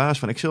Julian Baas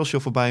van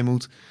Excelsior voorbij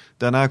moet.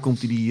 Daarna komt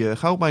hij die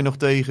Goudmijn nog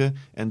tegen.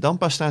 En dan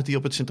pas staat hij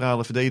op het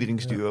centrale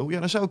verdedigingsduo. Ja,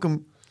 dan zou ik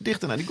hem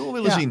dichter naar die goal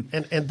willen zien.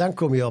 En dan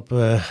kom je op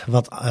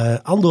wat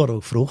Andor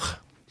ook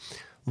vroeg.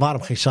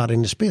 Waarom geen Sar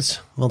in de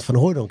spits? Want Van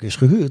Hooijdonk is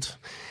gehuurd.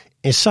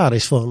 En Sar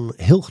is voor een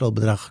heel groot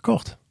bedrag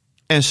gekocht.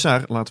 En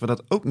Sar, laten we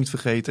dat ook niet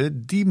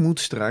vergeten, die moet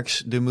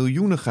straks de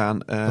miljoenen gaan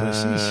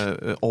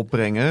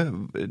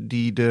opbrengen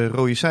die de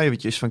rode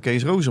cijfertjes van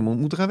Kees Rozemond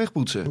moeten gaan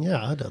wegpoetsen.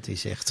 Ja, dat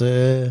is echt...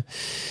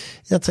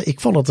 ik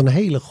vond het een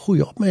hele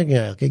goede opmerking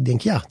eigenlijk. Ik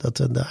denk,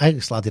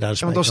 eigenlijk slaat hij daar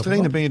want als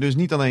trainer ben je dus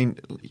niet alleen...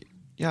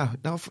 Ja,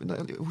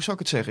 hoe zou ik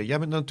het zeggen? Jij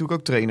bent natuurlijk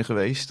ook trainer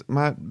geweest.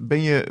 Maar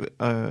ben je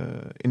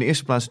in de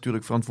eerste plaats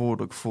natuurlijk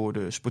verantwoordelijk voor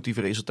de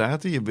sportieve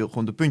resultaten. Je wil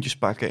gewoon de puntjes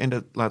pakken. En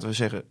dat, laten we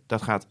zeggen,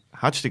 dat gaat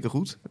hartstikke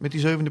goed met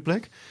die 7e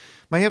plek.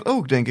 Maar je hebt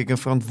ook, denk ik, een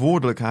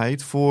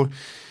verantwoordelijkheid voor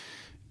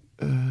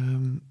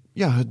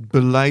het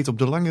beleid op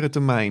de langere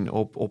termijn.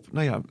 Op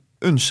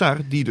een Sar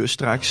die dus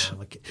straks...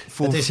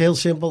 Het is heel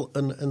simpel.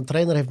 Een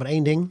trainer heeft maar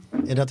één ding.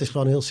 En dat is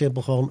gewoon heel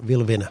simpel, gewoon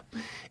willen winnen.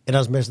 En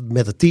dat is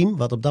met het team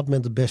wat op dat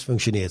moment het best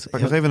functioneert.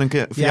 Pak nog even een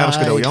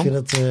verjaardagscadeau, Jan.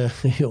 Ik vind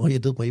het, je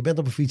doet maar. Je bent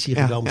op een fiets hier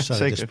gekomen,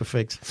 zeker. Dat is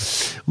perfect.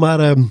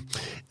 Maar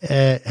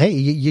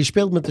je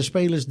speelt met de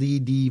spelers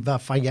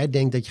waarvan jij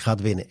denkt dat je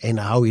gaat winnen. En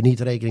dan hou je niet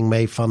rekening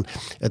mee van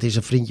het is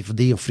een vriendje van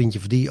die, een vriendje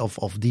van die.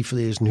 Of die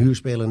is een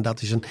huurspeler en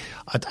dat is een...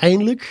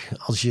 Uiteindelijk,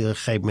 als je op een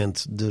gegeven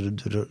moment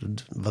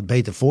wat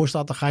beter voor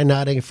staat, dan ga je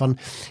nadenken van...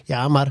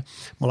 Ja, maar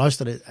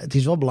luister, het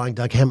is wel belangrijk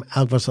dat ik hem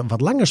eigenlijk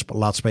wat langer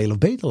laat spelen of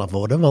beter laat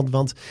worden.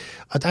 Want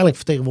uiteindelijk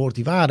vertegenwoordigt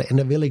die waarde. En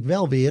dan wil ik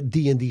wel weer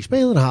die en die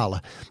speler halen.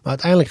 Maar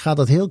uiteindelijk gaat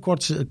dat heel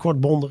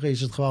kortbondig.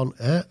 Is het gewoon,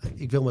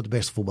 ik wil met de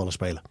beste voetballer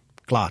spelen.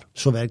 Klaar,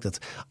 zo werkt het.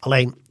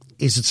 Alleen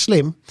is het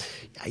slim.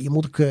 Ja, je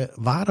moet ook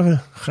waarde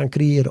gaan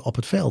creëren op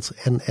het veld.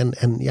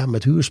 En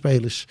met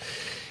huurspelers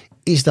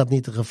is dat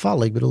niet het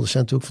geval. Ik bedoel, er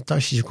zijn natuurlijk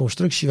fantastische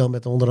constructies wel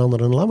met onder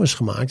andere een Lammers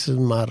gemaakt.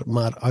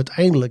 Maar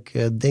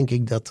uiteindelijk denk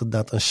ik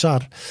dat een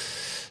Sar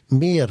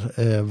meer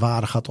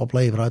waarde gaat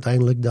opleveren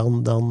uiteindelijk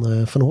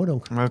dan Van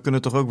Hooijdonk. Maar we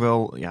kunnen toch ook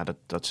wel,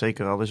 dat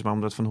zeker al is, maar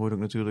omdat Van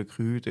Hooijdonk natuurlijk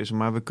gehuurd is.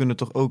 Maar we kunnen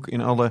toch ook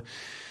in alle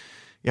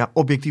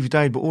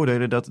objectiviteit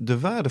beoordelen dat de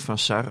waarde van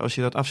Sar, als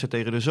je dat afzet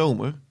tegen de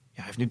zomer,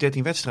 hij heeft nu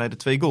 13 wedstrijden,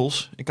 2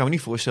 goals. Ik kan me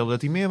niet voorstellen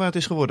dat hij meer waard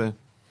is geworden.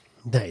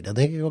 Nee, dat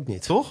denk ik ook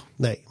niet. Toch?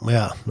 Nee,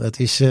 maar het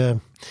is...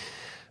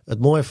 het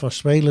mooie van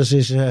spelers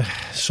is,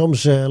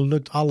 soms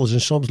lukt alles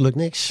en soms lukt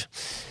niks.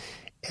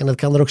 En dat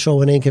kan er ook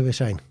zo in één keer weer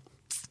zijn.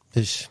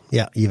 Dus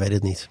ja, je weet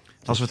het niet.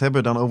 Als we het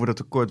hebben dan over dat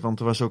tekort, want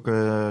er was ook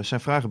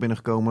zijn vragen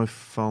binnengekomen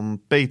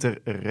van Peter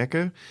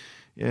Rekker.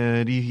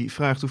 Die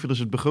vraagt hoeveel is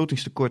het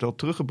begrotingstekort al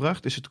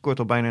teruggebracht? Is het tekort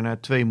al bijna naar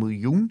 2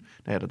 miljoen?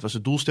 Nou ja, dat was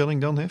de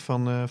doelstelling dan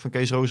van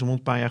Kees Rozemond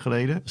een paar jaar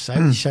geleden.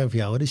 Cijfertjes zijn voor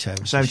jou, hè? Die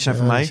cijfertjes zijn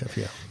voor mij.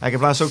 Ik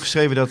heb laatst ook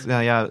geschreven dat,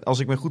 als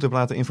ik me goed heb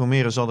laten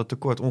informeren, zal het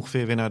tekort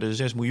ongeveer weer naar de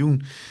 6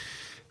 miljoen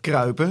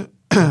kruipen.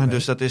 Okay.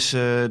 Dus dat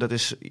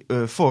is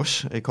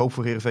fors. Ik hoop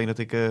voor Heerenveen dat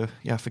ik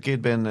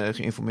verkeerd ben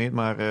geïnformeerd,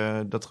 maar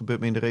dat gebeurt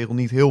me in de regel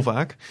niet heel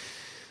vaak.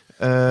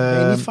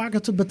 Niet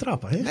vaker te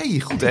betrappen, hè?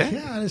 Nee, goed hè?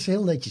 Ja, dat is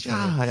heel netjes.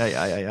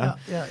 Ja.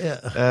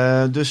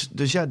 Dus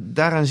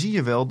daaraan zie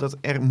je wel dat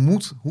er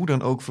moet hoe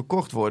dan ook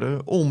verkocht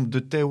worden om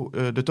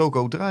de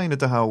toko draaiende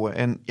te houden.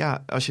 En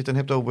ja, als je het dan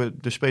hebt over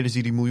de spelers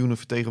die miljoenen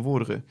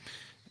vertegenwoordigen.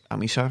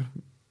 Amisar,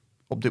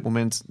 op dit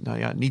moment,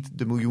 niet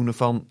de miljoenen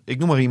van, ik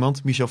noem maar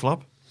iemand, Michel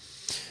Flap.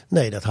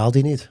 Nee, dat haalt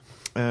hij niet.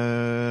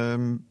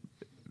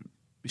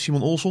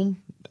 Simon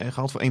Olsson,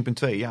 gehaald voor 1,2.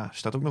 Ja,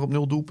 staat ook nog op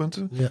 0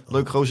 doelpunten. Ja.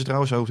 Leuk gozer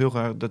trouwens. Hij hoopt heel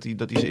graag dat hij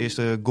zijn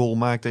eerste goal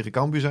maakt tegen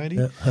Cambuur, zei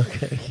hij.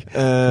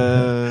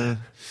 Ja,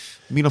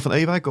 Milan van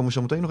Ewijk, komen we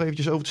zo meteen nog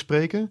eventjes over te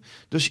spreken.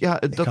 Dus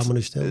ja,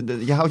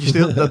 je houdt je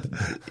stil.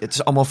 Het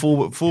is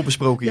allemaal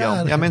voorbesproken,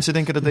 Jan. Ja, mensen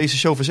denken dat deze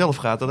show vanzelf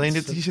gaat. Alleen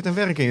hier zit een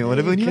werk in, joh.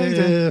 Dat wil je niet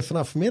weten.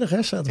 Vanaf vanmiddag,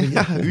 hè, zaten we hier.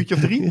 Ja, een uurtje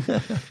of 3.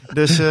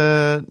 Dus,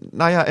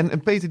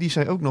 en Peter die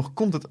zei ook nog,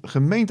 komt het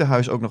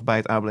gemeentehuis ook nog bij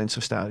het Abe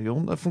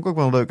Lenstra-stadion? Dat vond ik ook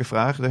wel een leuke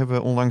vraag. Daar hebben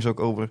we onlangs ook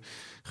over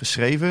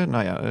geschreven.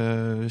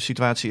 De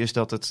situatie is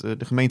dat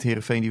de gemeente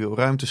Heerenveen die wil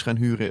ruimtes gaan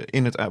huren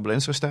in het Abe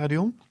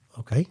Lenstra-stadion.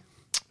 Oké.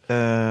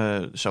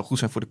 Zou goed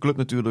zijn voor de club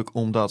natuurlijk,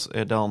 omdat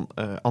er dan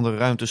andere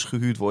ruimtes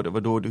gehuurd worden,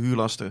 waardoor de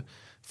huurlasten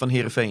van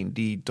Heerenveen,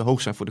 die te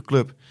hoog zijn voor de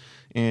club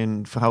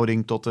in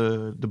verhouding tot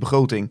de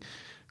begroting,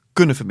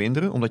 kunnen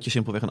verminderen, omdat je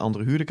simpelweg een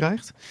andere huurder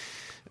krijgt.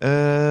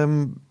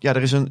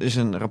 Er is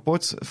een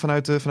rapport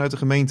vanuit de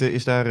gemeente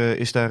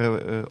is daar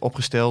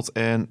opgesteld.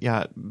 En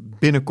ja,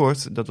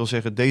 binnenkort, dat wil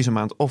zeggen deze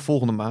maand of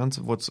volgende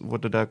maand,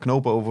 worden daar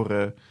knopen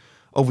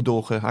over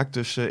doorgehakt.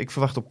 Dus ik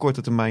verwacht op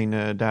korte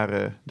termijn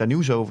daar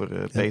nieuws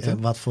over, Peter.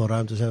 En wat voor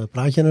ruimtes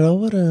praat je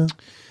erover?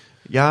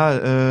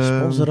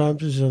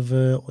 Sponsorruimtes of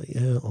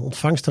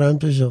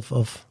ontvangstruimtes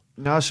of...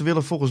 Nou, ze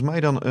willen volgens mij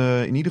dan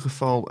in ieder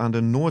geval aan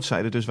de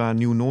noordzijde, dus waar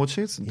Nieuw-Noord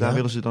zit, daar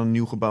willen ze dan een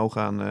nieuw gebouw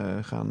gaan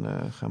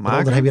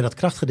maken. Dan heb je dat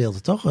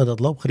krachtgedeelte, toch? Dat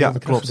loopgedeelte.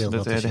 Ja,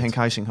 klopt. De Henk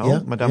Heisinghal.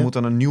 Ja? Maar daar moet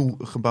dan een nieuw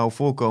gebouw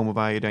voorkomen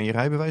waar je dan je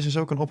rijbewijs en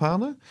zo kan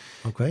ophalen.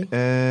 Oké.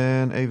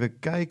 En even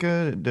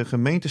kijken. De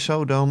gemeente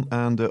zou dan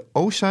aan de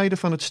oostzijde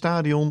van het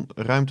stadion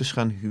ruimtes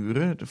gaan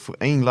huren voor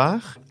 1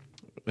 laag.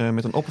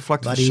 Met een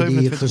oppervlakte van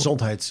 27... die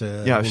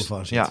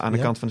gezondheidsboulevard zit. Ja, aan de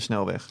kant van de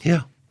snelweg.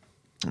 Ja.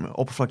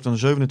 oppervlakte van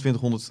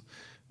 2700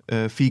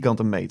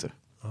 vierkante meter.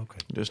 Okay.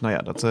 Dus nou ja,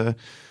 dat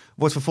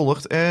wordt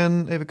vervolgd.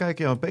 En even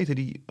kijken, ja, Peter,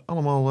 die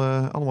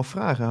allemaal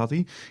vragen had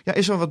hij. Ja,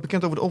 is er wat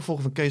bekend over de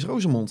opvolger van Kees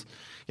Rosemond?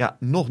 Ja,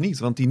 nog niet,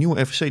 want die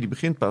nieuwe FSC die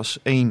begint pas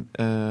 1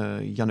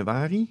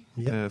 januari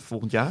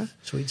volgend jaar.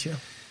 Zoiets, ja.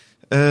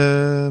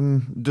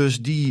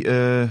 Dus die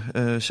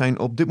zijn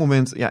op dit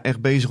moment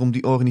echt bezig om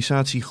die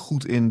organisatie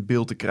goed in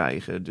beeld te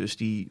krijgen. Dus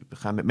die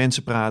gaan met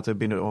mensen praten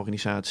binnen de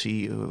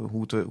organisatie,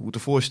 hoe het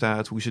ervoor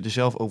staat, hoe ze er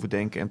zelf over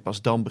denken. En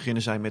pas dan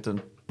beginnen zij met een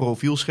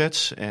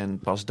profielschets. En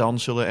pas dan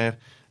zullen er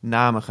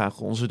namen gaan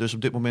gronzen. Dus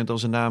op dit moment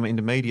als er namen in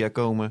de media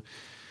komen,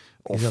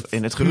 of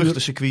in het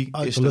geruchtencircuit,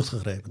 uit de lucht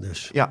gegrepen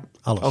dus? Ja,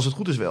 alles. Als het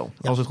goed is wel.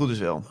 Ja. Als het goed is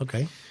wel.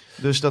 Oké.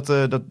 Dus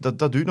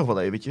dat duurt nog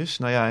wel eventjes.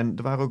 Nou ja, en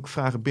er waren ook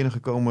vragen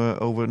binnengekomen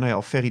over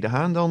of Ferry de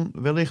Haan dan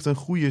wellicht een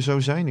goede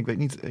zou zijn. Ik weet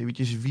niet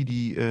eventjes wie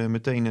die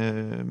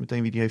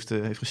meteen wie die heeft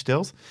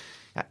gesteld.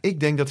 Ja, ik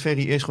denk dat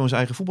Ferry eerst gewoon zijn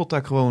eigen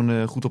voetbaltak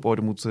gewoon goed op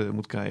orde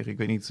moet krijgen. Ik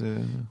weet niet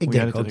ik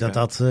denk ook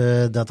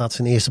dat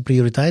zijn eerste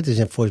prioriteit is.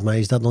 En volgens mij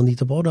is dat nog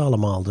niet op orde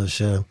allemaal.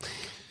 Dus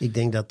ik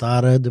denk dat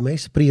daar de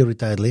meeste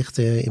prioriteit ligt.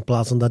 In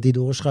plaats van dat hij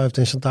doorschuift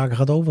en zijn taken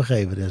gaat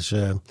overgeven. Dus,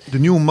 de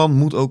nieuwe man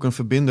moet ook een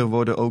verbinder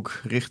worden.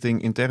 Ook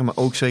richting intern, maar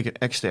ook zeker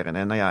extern.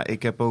 En nou ja,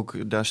 ik heb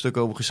ook daar een stuk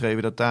over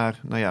geschreven. Dat daar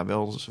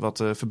wel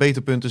wat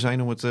verbeterpunten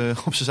zijn. Om het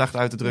op zijn zacht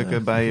uit te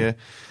drukken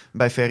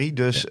bij Ferry.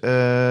 Dus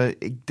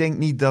ik denk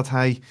niet dat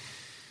hij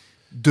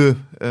de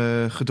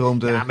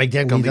gedroomde kandidaat is. Maar ik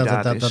denk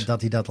niet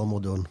dat hij dat al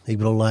moet doen. Ik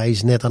bedoel, hij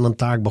is net aan een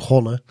taak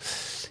begonnen.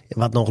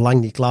 Wat nog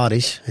lang niet klaar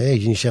is. Als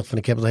je zegt van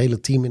ik heb het hele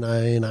team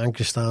in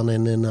aanker staan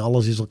en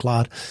alles is al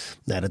klaar.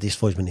 Nee, dat is het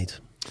volgens mij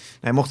niet.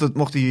 Nee,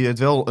 mocht hij het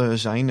wel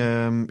zijn,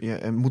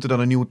 moet er dan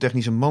een nieuwe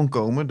technische man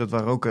komen? Dat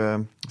waren ook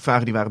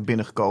vragen die waren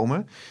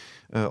binnengekomen.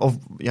 Of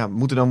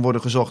moet er dan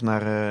worden gezocht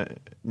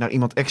naar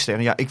iemand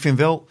extern? Ja, ik vind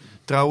wel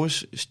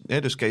trouwens,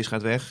 dus Kees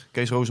gaat weg,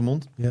 Kees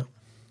Rosemond. Ja.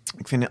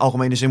 Ik vind in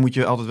algemene zin moet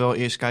je altijd wel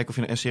eerst kijken of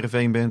je een SC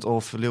Heerenveen bent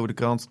of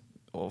Leeuwardenkrant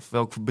of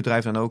welk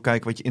bedrijf dan ook.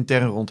 Kijken wat je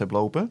intern rond hebt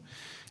lopen.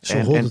 Zo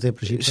hoort het in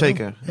principe.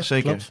 Zeker, ja,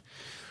 zeker.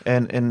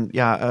 En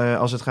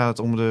als het gaat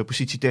om de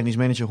positie technisch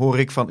manager, hoor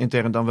ik van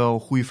intern dan wel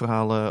goede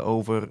verhalen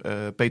over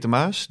Peter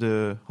Maas,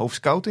 de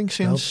hoofdscouting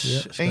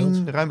sinds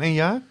ruim 1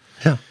 jaar.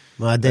 Ja,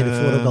 maar hij deed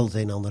ervoor ook al het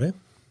een en ander, hè?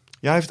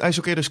 Ja, hij is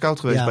ook eerder scout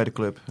geweest bij de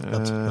club.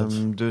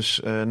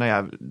 Dus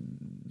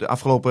de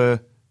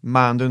afgelopen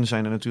maanden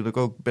zijn er natuurlijk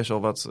ook best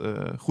wel wat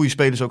goede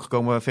spelers ook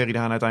gekomen waar Ferry de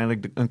Haan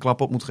uiteindelijk een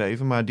klap op moet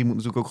geven. Maar die moet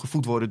natuurlijk ook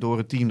gevoed worden door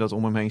het team dat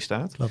om hem heen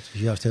staat. Dat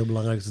is juist heel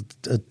belangrijk.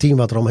 Het team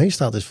wat er omheen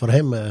staat is voor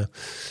hem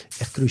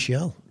echt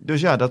cruciaal.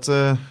 Dus ja,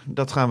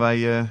 dat gaan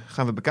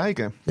we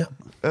bekijken. Ja.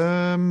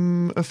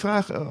 Een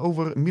vraag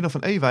over Milan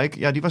van Ewijk.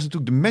 Ja, die was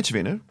natuurlijk de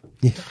matchwinner.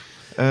 Ja.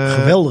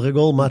 Geweldige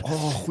goal, maar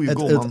goede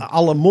goal, man. Het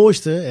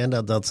allermooiste, en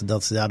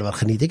daar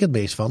geniet ik het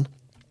meest van,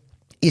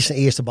 is zijn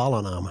eerste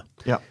balaanname.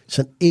 Ja.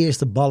 Zijn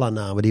eerste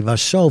balaanname, die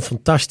was zo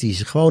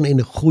fantastisch. Gewoon in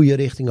de goede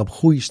richting, op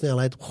goede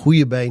snelheid, op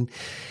goede been.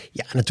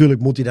 Ja,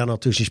 natuurlijk moet hij daar nog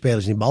tussen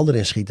spelers die bal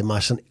erin schieten.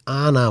 Maar zijn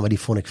aanname, die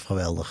vond ik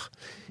geweldig.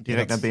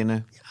 Direct naar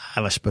binnen.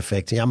 Ja, was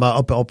perfect. Ja, maar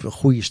op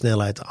goede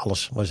snelheid,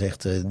 alles was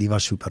echt, die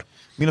was super.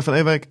 Milan van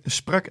Ewijk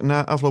sprak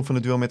na afloop van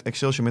het duel met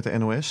Excelsior met de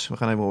NOS. We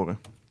gaan even horen.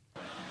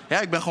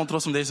 Ja, ik ben gewoon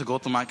trots om deze goal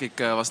te maken. Ik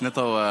was net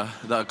al,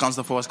 de kans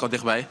daarvoor was ik al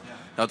dichtbij.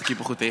 Daar had de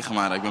keeper goed tegen,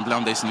 maar ik ben blij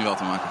om deze nu wel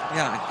te maken.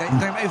 Ja, kan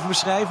je hem even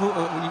beschrijven?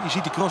 Je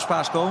ziet die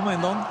crosspaas komen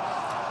en dan?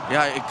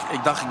 Ja,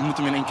 ik dacht ik moet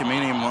hem in 1 keer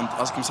meenemen, want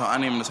als ik hem zou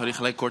aannemen dan zou hij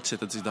gelijk kort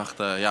zitten. Dus ik dacht,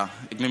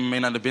 ik neem hem mee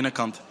naar de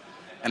binnenkant.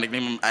 En ik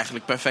neem hem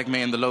eigenlijk perfect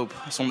mee in de loop,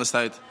 zonder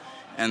stuit.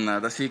 En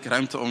daar zie ik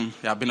ruimte om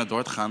binnen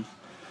door te gaan.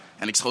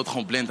 En ik schoot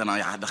gewoon blind en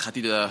dan gaat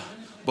hij de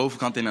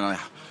bovenkant in en dan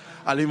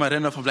alleen maar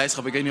rennen van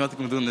blijdschap. Ik weet niet wat ik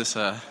moet doen, dus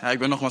ik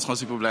ben nogmaals gewoon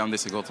super blij om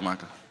deze goal te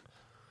maken.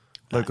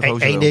 Leuke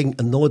gozer. Eén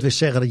ding, nooit weer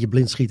zeggen dat je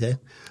blind schiet, hè?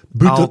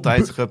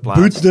 Altijd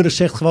geplaatst. Buurtner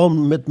zegt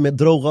gewoon met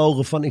droge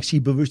ogen van ik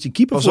zie bewust die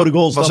keeper voor de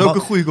goal staan. Was ook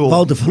een goede goal.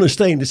 Wouter van der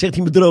Steen, dat zegt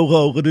hij met droge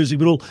ogen. Dus ik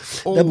bedoel,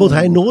 dat moet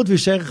hij nooit weer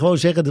zeggen. Gewoon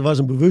zeggen, er was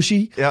een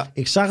bewustie. Ja.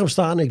 Ik zag hem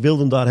staan, ik wilde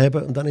hem daar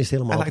hebben. En dan is het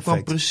helemaal perfect. En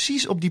hij kwam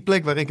precies op die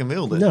plek waar ik hem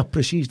wilde. Ja,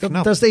 precies.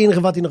 Dat is het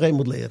enige wat hij nog één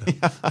moet leren.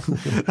 Ja.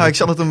 Nou, ik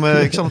zal het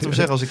hem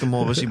zeggen als ik hem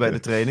morgen zie bij de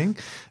training.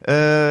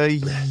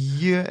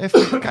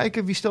 Even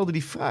kijken, wie stelde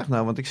die vraag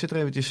nou? Want ik zit er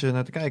eventjes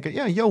naar te kijken.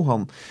 Ja,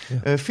 Johan.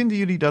 Ja. Vinden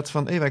jullie dat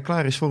Van Ewijk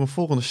klaar is voor een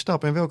volgende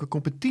stap? En welke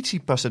competitie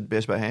past het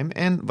best bij hem?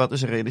 En wat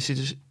is een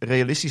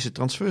realistische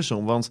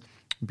transfersom? Want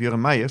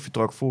Björn Meijer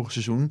vertrok vorig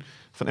seizoen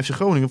van FC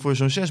Groningen voor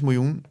zo'n 6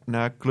 miljoen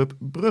naar Club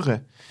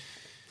Brugge.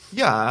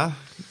 Ja,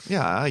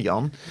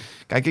 Jan.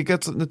 Kijk, ik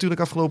had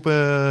natuurlijk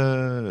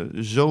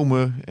afgelopen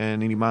zomer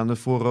en in die maanden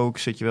voor ook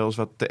zit je wel eens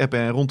wat te appen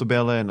en rond te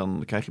bellen. En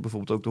dan krijg je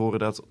bijvoorbeeld ook te horen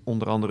dat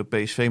onder andere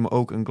PSV, maar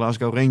ook een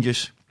Glasgow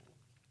Rangers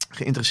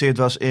geïnteresseerd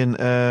was in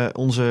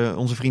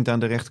onze vriend aan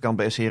de rechterkant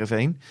bij SC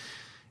Heerenveen.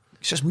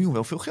 6 miljoen,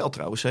 wel veel geld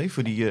trouwens,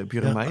 voor die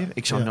Björn Meijer.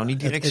 Ik zou nou niet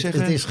direct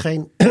zeggen. Het is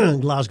geen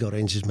Glasgow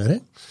Rangers meer, hè?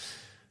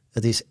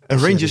 Het is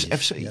Rangers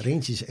FC. Ja,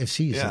 Rangers FC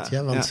is het,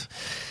 ja. Want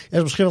het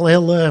is misschien wel een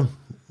heel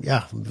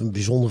een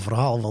bijzonder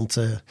verhaal. Want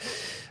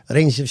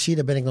Rangers FC,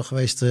 daar ben ik nog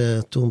geweest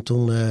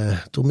toen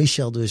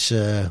Michel dus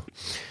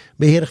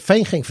bij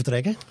Heerenveen ging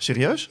vertrekken.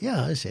 Serieus?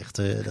 Ja, hij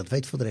zegt, dat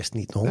weet voor de rest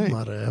niet nog. Nee.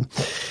 Maar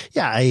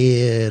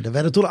er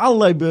werden toen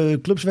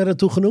allerlei clubs werden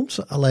toegenoemd.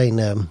 Alleen,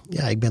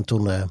 ik ben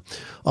toen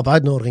op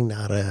uitnodiging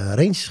naar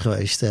Rangers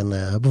geweest. En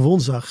op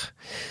woensdag...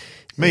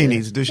 Meen je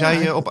niet? Dus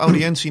jij op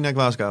audiëntie naar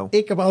Glasgow?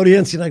 Ik heb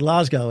audiëntie naar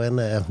Glasgow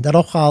en daar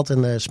opgehaald.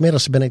 En 's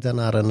middags ben ik daar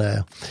naar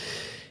een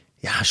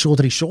soort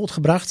resort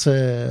gebracht.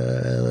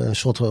 Een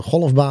soort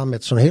golfbaan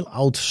met zo'n heel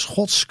oud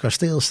Schots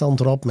kasteel stond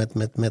erop.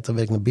 Daar werd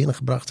ik naar binnen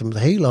gebracht. En met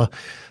hele,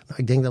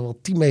 ik denk dat wel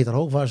 10 meter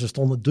hoog was. Er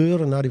stonden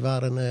deuren, die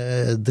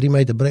waren 3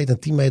 meter breed en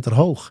 10 meter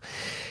hoog.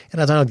 En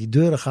uiteindelijk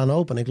die deuren gaan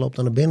open. En ik loop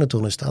dan naar binnen toe.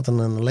 En er staat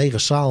een lege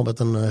zaal met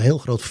een heel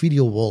groot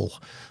videowall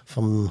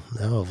van,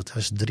 het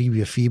was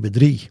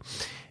 4x3.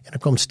 En dan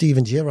komt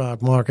Steven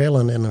Gerrard, Mark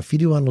Allen en een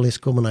videoanalist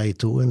komen naar je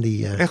toe. En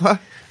die, Echt waar?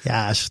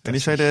 Ja. En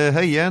die zeiden,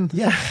 hey Jan.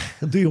 Ja,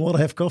 do you want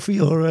to have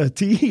coffee or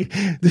tea?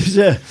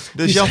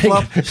 Dus Jan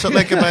Flap zat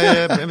lekker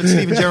met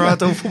Steven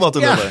Gerrard over voetbal te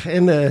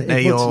lullen.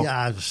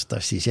 Ja, dat is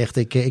fantastisch. Echt,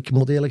 ik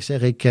moet eerlijk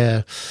zeggen,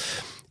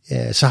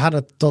 ze hadden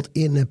het tot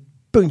in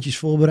puntjes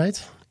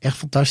voorbereid. Echt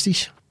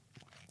fantastisch.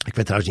 Ik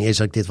weet trouwens niet eens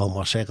dat ik dit wel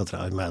mag zeggen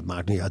trouwens, maar het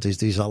maakt niet uit.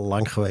 Het is al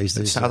lang geweest.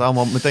 Het staat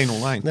allemaal meteen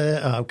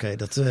online. Oké.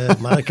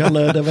 Maar ik kan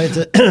dan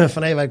weten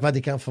van Ewijk wat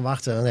ik kan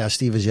verwachten. Ja,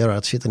 Steven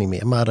Gerrard zit er niet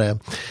meer. Maar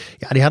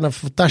die hadden een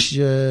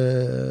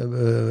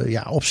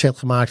fantastische opzet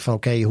gemaakt van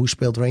oké, hoe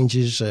speelt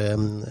Rangers?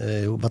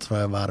 Wat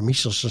waren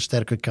Michel's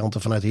sterke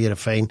kanten vanuit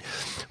Heerenveen?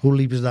 Hoe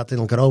liepen ze dat in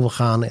elkaar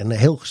overgaan? En een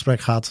heel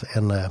gesprek gehad.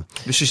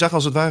 Dus je zag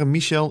als het ware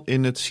Michel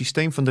in het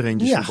systeem van de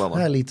Rangers voetballen? Ja,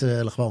 hij liet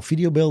gewoon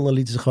videobeelden,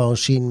 lieten ze gewoon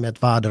zien met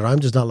waar de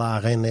ruimtes dan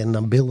lagen. En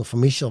dan beelden van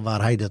Michel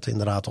waar hij dat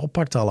inderdaad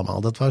oppakte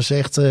allemaal. Dat was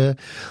echt, er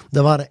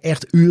waren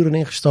echt uren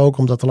in gestoken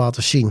om dat te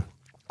laten zien.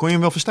 Kon je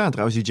hem wel verstaan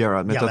trouwens, die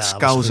Gerrard, met dat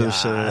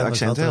Scousers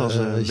accent?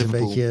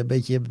 Een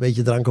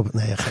beetje drank op het...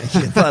 Nee,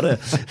 maar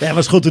het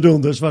was goed te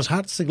doen. Dus het was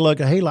hartstikke leuk.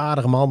 Een hele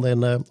aardige man.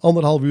 En 1,5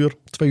 uur,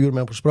 2 uur met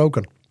hem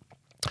gesproken.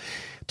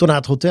 Toen naar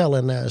het hotel.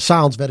 En 's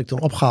avonds werd ik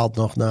toen opgehaald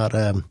nog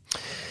naar...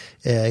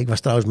 ik was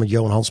trouwens met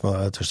Johan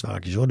Hansma tussen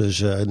haakjes hoor.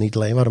 Dus niet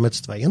alleen, we waren met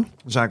z'n tweeën.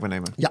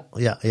 Zaakwaarnemer.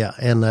 Ja.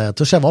 En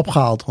toen zijn we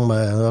opgehaald.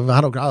 We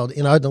hadden ook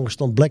in uitnodiging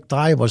stond black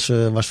tie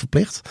was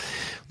verplicht.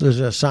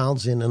 Dus 's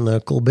avonds in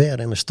een Colbert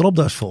en een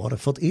stropdas voor.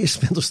 Voor het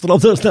eerst met een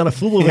stropdas naar een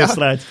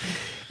voetbalwedstrijd. Ja.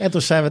 En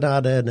toen zijn we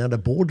naar de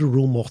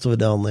boardroom mochten we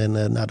dan.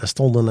 En daar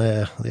stonden,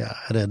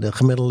 de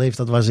gemiddelde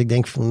leeftijd was, ik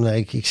denk,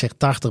 ik zeg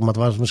 80, maar het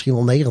was misschien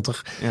wel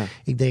 90. Ja.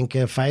 Ik denk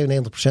 95%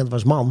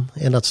 was man.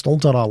 En dat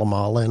stond daar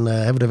allemaal. En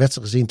hebben we de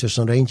wedstrijd gezien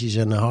tussen Rangers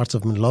en Hearts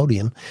of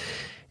Midlothian.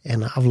 En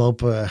na afloop,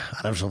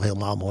 dat was wel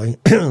helemaal mooi.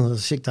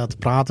 Dus ik daar te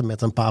praten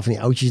met een paar van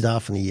die oudjes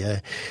daar.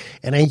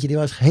 En eentje die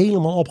was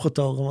helemaal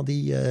opgetogen. Want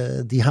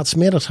die had 's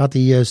middags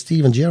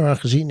Steven Gerrard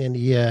gezien. En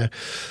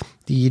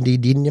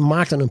die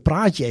maakte een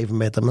praatje even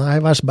met hem. Nou,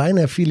 hij was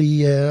bijna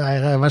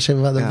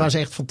dat was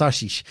echt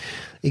fantastisch.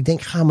 Ik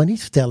denk, ga maar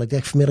niet vertellen. Ik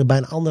denk, vanmiddag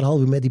bijna 1,5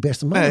 uur met die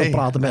beste man aan het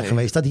praten ben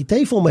geweest. Dat hij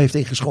thee voor me heeft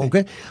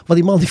ingeschonken. Want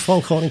die man die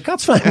valt gewoon in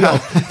katsvijn.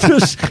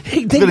 Dus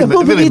ik denk, dat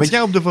moet me niet. Met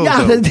jou op de foto.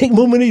 Ja, dat denk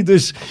ik me niet.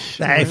 Dus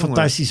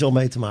fantastisch om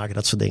mee te maken,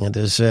 dat soort dingen.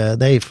 Dus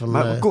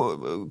Maar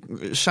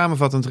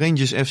samenvattend,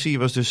 Rangers FC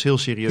was dus heel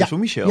serieus voor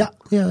Michel.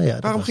 Ja,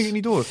 waarom ging het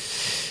niet door?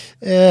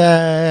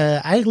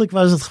 Eigenlijk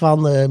was het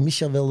gewoon,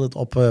 Michel wilde het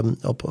op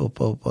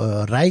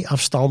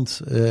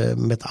rijafstand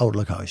met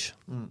ouderlijk huis.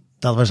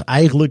 Dat was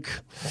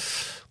eigenlijk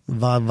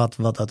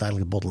wat uiteindelijk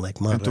het bottleneck.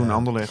 Maar, en toen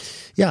Anderlecht.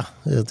 Ja,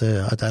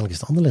 uiteindelijk is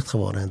het Anderlecht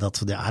geworden. En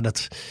dat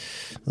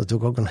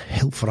natuurlijk ook een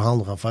heel verhaal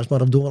nog aan vast. Maar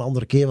dat doen we een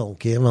andere keer wel een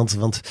keer.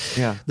 Want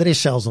er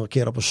is zelfs nog een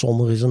keer op een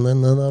zondag is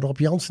een Rob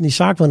Jansen die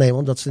zaakwaarnemer,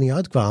 omdat ze er niet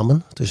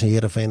uitkwamen. Tussen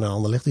Heerenveen en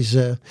Anderlecht is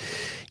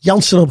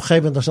Jansen op een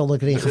gegeven moment daar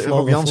stond erin gevlogen.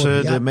 Rob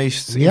Jansen, de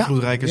meest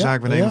invloedrijke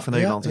zaakwaarnemer van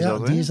Nederland. Ja, die is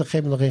er op een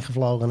gegeven moment nog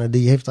ingevlogen. En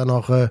die heeft daar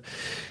nog,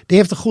 die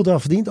heeft er goed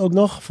aan verdiend ook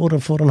nog.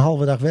 Voor een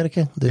halve dag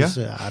werken. Dus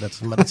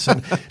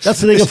dat zijn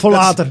dingen voor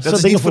later. Dat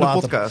is niet voor de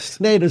podcast.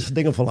 Nee, dat is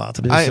dingen voor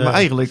later. Dus, maar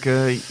eigenlijk,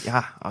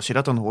 als je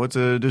dat dan hoort.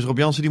 Dus Rob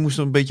Jansen die moest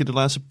een beetje de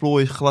laatste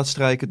plooi glad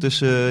strijken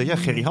tussen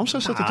Gerry Hamstra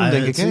zat er toen,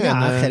 denk ik. Hè?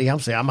 Gerry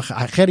Hamstra. Ja,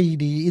 maar Gerry,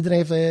 iedereen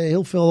heeft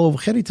heel veel over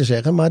Gerry te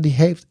zeggen. Maar die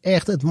heeft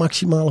echt het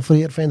maximale voor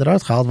Heerenveen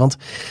eruit gehaald. Want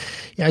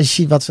ja, je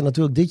ziet wat ze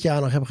natuurlijk dit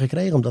jaar nog hebben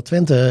gekregen omdat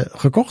Twente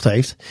gekocht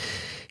heeft.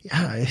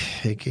 Ja,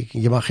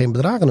 je mag geen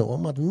bedragen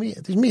noemen, maar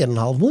het is meer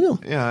dan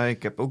 500.000. Ja,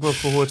 ik heb ook wel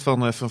gehoord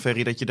van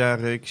Ferry dat je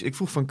daar... Ik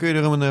vroeg van, kun je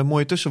er een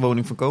mooie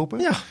tussenwoning van kopen?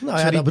 Ja,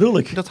 dat bedoel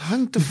ik. Dat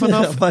hangt er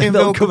vanaf in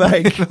welke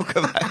wijk. In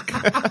welke wijk.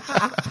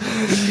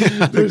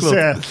 Dus,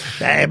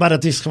 nee, maar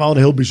het is gewoon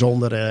heel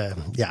bijzonder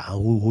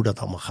hoe dat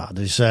allemaal gaat.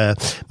 Dus,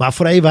 maar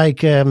voor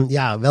Ewijk,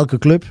 welke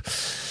club...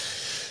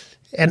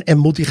 En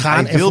moet hij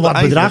gaan en voor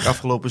wat bedrag?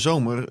 Afgelopen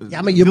zomer.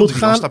 Ja, maar je moet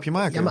gaan een stapje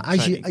maken. Ja, maar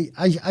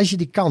als je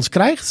die kans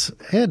krijgt,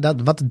 hè,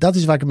 dat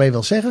is wat ik ermee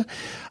wil zeggen.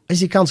 Als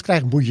je die kans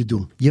krijgt, moet je het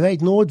doen. Je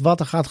weet nooit wat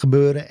er gaat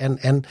gebeuren.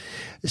 En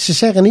ze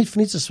zeggen niet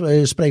voor niets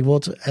het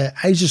spreekwoord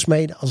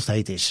ijzersmeden als het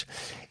heet is.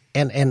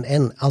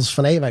 En als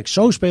Van Ewijk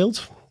zo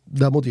speelt,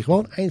 Dan moet hij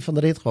gewoon eind van de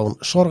rit gewoon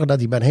zorgen dat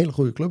hij bij een hele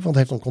goede club, want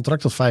hij heeft een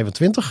contract tot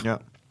 25. Ja.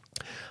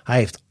 Hij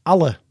heeft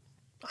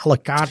alle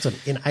kaarten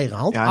in eigen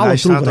hand. Ja, alle hij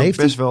staat ook heeft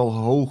best wel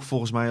hoog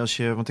volgens mij.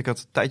 Want ik had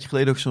een tijdje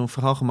geleden ook zo'n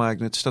verhaal gemaakt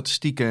met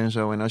statistieken en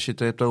zo. En als je het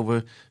hebt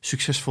over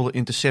succesvolle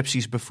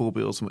intercepties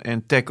bijvoorbeeld.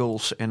 En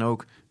tackles en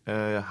ook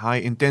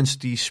high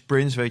intensity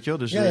sprints, weet je wel.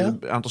 Dus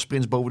een aantal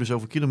sprints boven de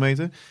zoveel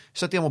kilometer.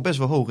 Staat die allemaal best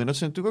wel hoog. En dat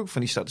zijn natuurlijk ook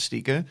van die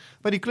statistieken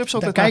waar die clubs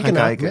altijd naar gaan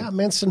kijken. Ja,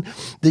 mensen,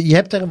 je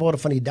hebt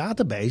tegenwoordig van die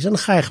database. En dan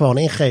ga je gewoon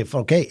ingeven van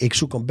oké, ik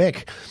zoek een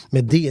back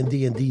met die en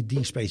die en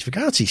die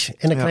specificaties.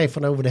 En dan krijg je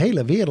van over de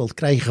hele wereld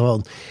krijg je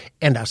gewoon.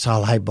 En daar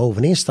zal hij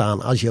bovenin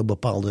staan als je op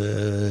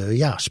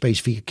bepaalde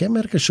specifieke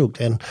kenmerken zoekt.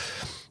 En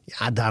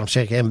ja, daarom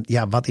zeg je hem,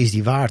 ja, wat is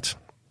die waard?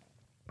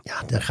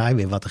 Ja, dan ga je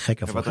weer wat de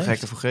gekke voor geeft. Wat de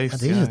gekke voor geeft.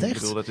 Dat is het echt. Ik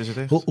bedoel, dat is het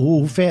echt.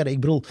 Hoe ver, ik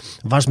bedoel,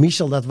 was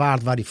Michel dat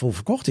waard waar hij voor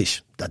verkocht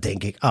is? Dat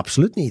denk ik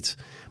absoluut niet.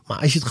 Maar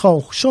als je het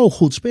gewoon zo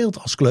goed speelt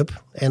als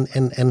club.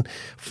 En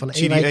van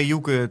zie die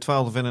Ejuke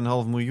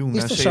 12,5 miljoen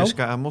naar CSK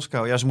aan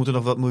Moskou. Ja, ze moeten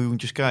nog wat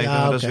miljoentjes krijgen.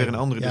 Maar dat is weer een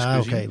andere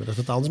discussie. Maar dat is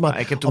wat anders. Maar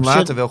ik heb toen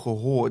later wel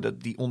gehoord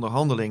dat die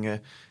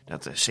onderhandelingen,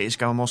 dat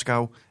CSK aan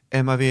Moskou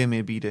en maar weer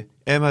meer bieden.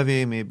 En maar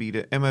weer meer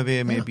bieden. En maar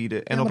weer meer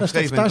bieden. En op een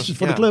gegeven moment. Dat is fantastisch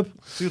voor de club.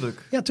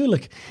 Tuurlijk. Ja,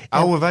 tuurlijk.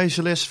 Oude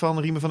wijze les van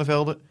Riemen van der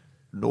Velde.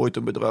 Nooit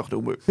een bedrag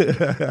noemen.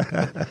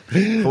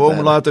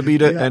 Gewoon laten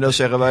bieden en dan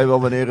zeggen wij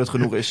wel wanneer het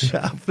genoeg is.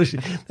 Ja, precies.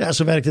 Ja,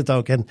 zo werkt het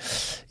ook. En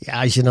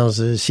ja, als je dan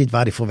ziet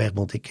waar hij voor weg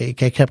moet.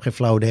 Ik heb geen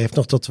flauw. Hij heeft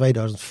nog tot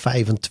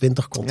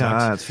 2025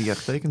 contract. Ja, het 4 jaar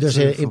getekend. Dus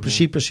in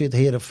principe zit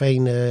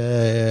Heerenveen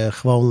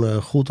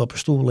gewoon goed op een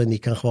stoel en die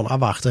kan gewoon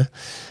afwachten.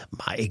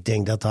 Maar ik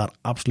denk dat daar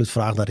absoluut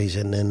vraag naar is.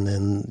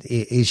 En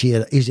is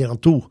hier aan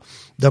toe.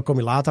 Daar kom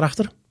je later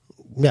achter.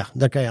 Ja,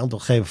 dan kan je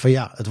antwoord geven van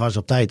ja, het was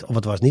op tijd of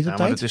het was niet op tijd.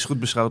 Maar het is goed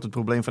beschouwd het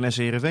probleem van SC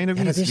Heerenveen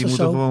ook niet. Die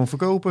moeten gewoon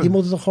verkopen. Die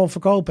moeten toch gewoon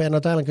verkopen. En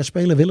uiteindelijk een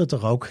speler wil het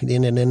toch ook.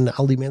 En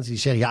al die mensen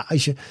die zeggen, ja,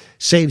 als je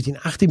 17,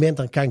 18 bent,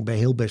 dan kan ik bij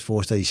heel best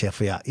voorstellen. Die zegt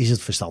van ja, is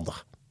het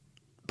verstandig?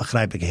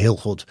 Begrijp ik heel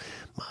goed.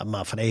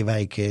 Maar Van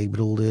Ewijk, ik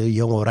bedoel, de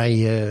jonge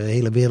Oranje, de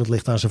hele wereld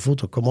ligt aan zijn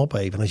voeten. Kom op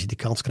even, als je die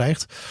kans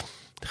krijgt.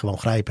 Gewoon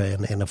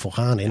grijpen en ervoor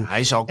gaan. Ja,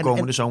 hij zal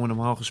komende zomer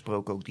normaal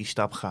gesproken ook die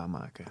stap gaan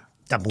maken.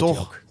 Dat moet hij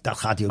ook. Dat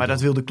gaat hij ook maar doen.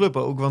 dat wil de club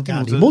ook, want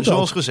die moeten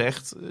zoals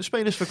gezegd,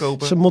 spelers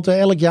verkopen. Ze moeten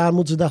elk jaar,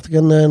 dacht ik,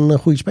 een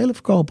goede speler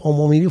verkopen.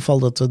 Om in ieder geval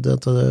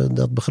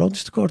dat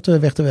begrotingstekort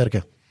weg te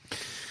werken.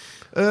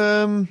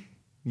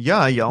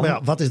 Ja, Jan. Maar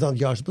ja, wat is dan het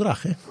juiste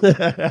bedrag? Hè?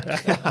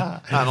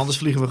 En anders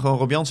vliegen we gewoon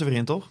Rob Jansen weer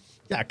in, toch?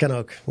 Ja, kan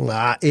ook.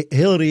 Nou,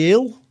 heel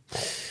reëel,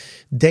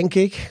 denk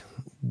ik,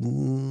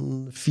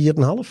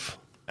 4,5.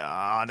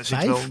 Ja, dan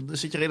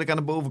zit je redelijk aan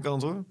de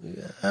bovenkant, hoor.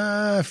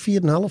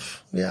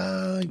 4,5.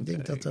 Ja, ik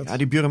denk dat dat... Ja,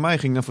 die Björn Meij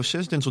ging naar voor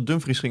 6. Denzel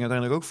Dumfries ging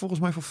uiteindelijk ook volgens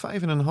mij voor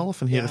 5,5.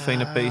 En Heerenveen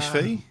naar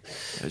PSV.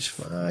 Dus,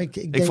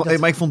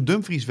 maar ik vond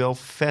Dumfries wel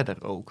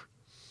verder ook.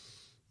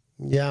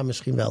 Ja,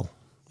 misschien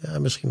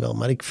wel.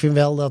 Maar ik vind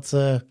wel dat...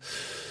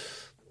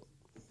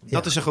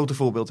 Dat is een grote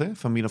voorbeeld, hè,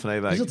 van Milan van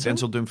Ewijk.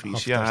 Denzel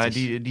Dumfries. Ja,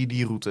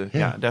 die route.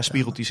 Ja, daar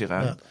spiegelt hij zich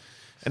aan. Ja.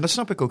 En dat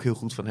snap ik ook heel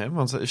goed van hem.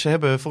 Want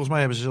volgens mij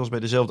hebben ze zelfs bij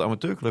dezelfde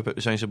amateurclub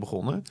zijn ze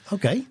begonnen.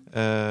 Oké.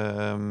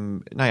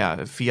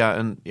 Via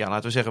een,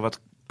 laten we zeggen, wat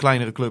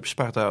kleinere club,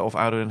 Sparta of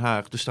ADO Den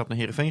Haag, de stap naar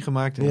Heerenveen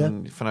gemaakt.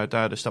 En vanuit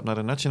daar de stap naar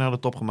de nationale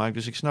top gemaakt.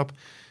 Dus ik snap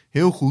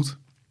heel goed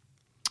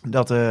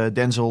dat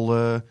Denzel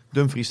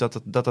Dumfries,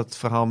 dat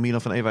verhaal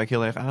Milan van Ewijk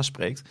heel erg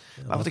aanspreekt.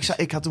 Ja, maar wat ik zei,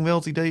 ik had toen wel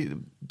het idee,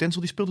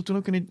 Denzel die speelde toen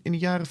ook in de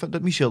jaren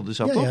dat Michel er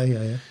zat, toch? Ja.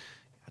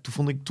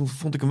 Toen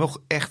vond ik hem wel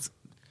echt...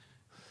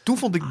 Toen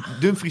vond ik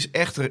Dumfries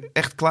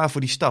echt klaar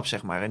voor die stap,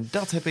 zeg maar. En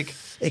dat heb ik...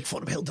 Ik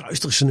vond hem heel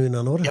druistig zo nu en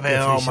dan, hoor.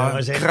 Ja,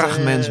 maar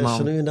krachtmens, man.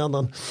 Zo nu en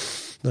dan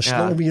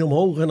sloop hij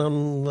omhoog en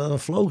dan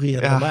vloog hij.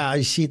 Ja. Maar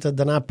je ziet dat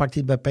daarna pakt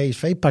hij het bij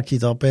PSV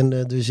het op. En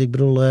dus ik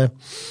bedoel,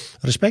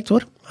 respect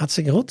hoor.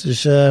 Hartstikke goed.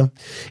 Dus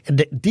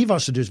die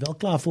was er dus wel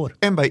klaar voor.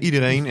 En bij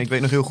iedereen. Ik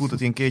weet nog heel goed dat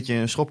hij een keertje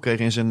een schop kreeg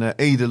in zijn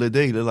edele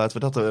delen.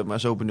 Laten we dat maar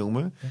zo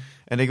benoemen. Ja.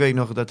 En ik weet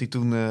nog dat hij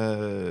toen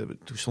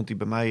stond hij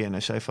bij mij en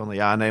hij zei van...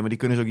 Ja, nee, maar die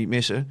kunnen ze ook niet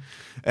missen.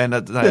 En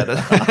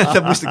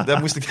daar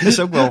moest ik dus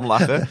ook wel om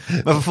lachen.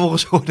 Maar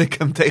vervolgens hoorde ik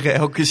hem tegen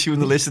elke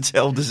journalist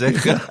hetzelfde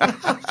zeggen.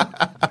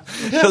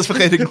 Dat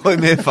vergeet ik nooit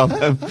meer van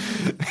hem.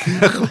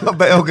 Gewoon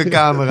bij elke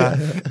camera.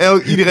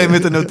 Iedereen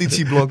met een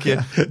notitieblokje.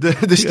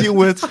 De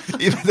steward.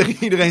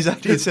 Iedereen zei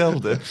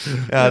hetzelfde.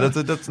 Ja, dat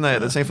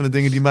is een van de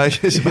dingen die mij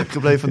is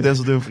gebleven van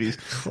Denzel Dumfries.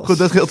 Goed,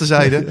 dat geldt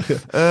terzijde.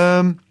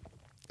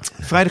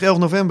 Vrijdag 11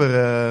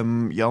 november,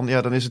 Jan.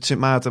 Ja, dan is het Sint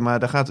Maarten, maar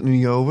daar gaat het nu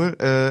niet over.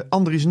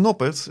 Andries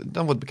Noppert,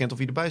 dan wordt bekend of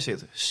hij erbij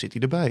zit. Zit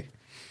hij erbij?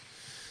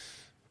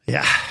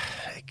 Ja,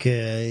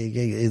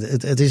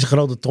 het is een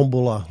grote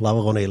tombola, laten we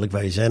gewoon eerlijk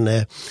wezen.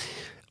 En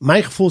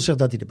mijn gevoel zegt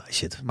dat hij erbij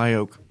zit. Mij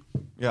ook.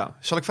 Ja.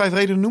 Zal ik 5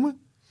 redenen noemen?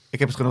 Ik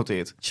heb het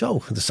genoteerd.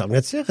 Zo, dat zou ik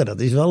net zeggen. Dat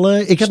is wel...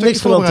 ik heb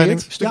niks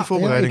genoteerd. Stukje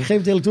voorbereiding. Ik geef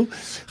het eerlijk toe.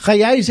 Ga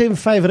jij eens even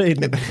 5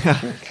 redenen? Ja.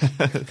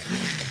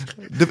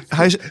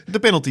 De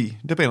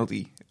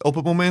penalty. Op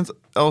het moment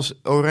als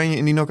Oranje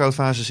in die knock-out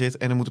fase zit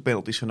en er moeten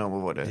penalties genomen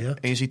worden. Ja.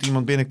 En je ziet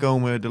iemand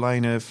binnenkomen de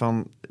lijnen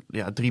van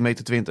 3,20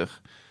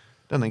 meter.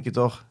 Dan denk je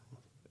toch,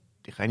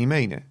 dit ga je niet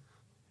menen.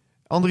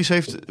 Andries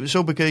heeft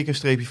zo bekeken een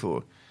streepje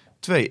voor.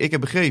 2, ik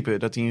heb begrepen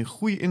dat hij een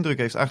goede indruk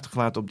heeft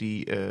achtergelaten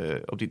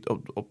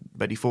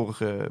bij die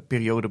vorige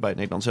periode bij het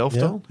Nederlands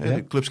elftal. Ja, ja.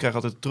 De clubs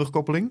krijgen altijd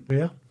terugkoppeling.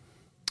 Ja.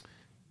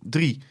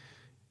 3,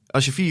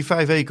 als je 4-5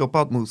 weken op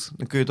pad moet,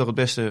 dan kun je toch het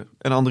beste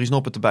een Andries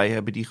Noppert erbij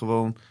hebben die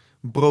gewoon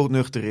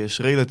broodnuchter is,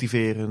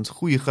 relativerend,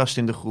 goede gast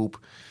in de groep.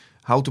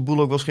 Houdt de boel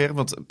ook wel scherp,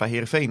 want bij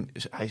Heerenveen,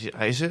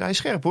 hij is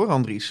scherp hoor,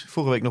 Andries.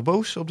 Vorige week nog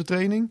boos op de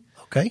training.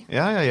 Oké.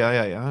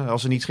 Ja.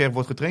 Als er niet scherp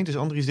wordt getraind, is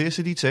Andries de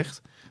eerste die het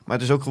zegt. Maar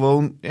het is ook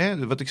gewoon,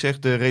 wat ik zeg,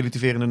 de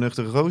relativerende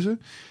nuchtere roze.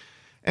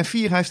 En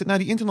 4, hij heeft het na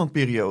die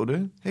interlandperiode,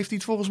 heeft hij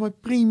het volgens mij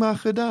prima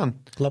gedaan.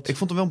 Klopt. Ik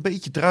vond hem wel een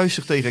beetje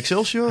druisig tegen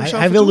Excelsior.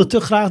 Hij wilde te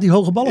graag die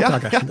hoge ballen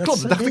pakken. Ja,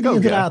 klopt, dat dacht ik ook.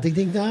 Inderdaad, ik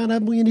denk, dat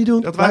moet je niet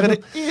doen. Dat waren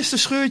de eerste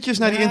scheurtjes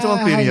na die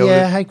interlandperiode.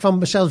 Hij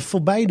kwam zelfs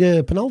voorbij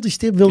de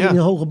penaltystip, wilde hij een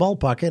hoge bal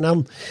pakken. En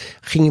dan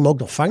ging hij hem ook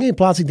nog vangen in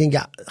plaats. Ik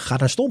denk, ga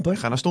naar stompen.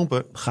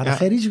 Ga daar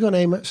geen risico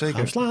nemen. Zeker. Ga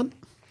hem slaan.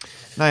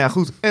 Nou ja,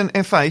 goed.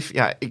 En 5,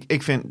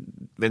 ik vind,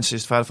 Wens is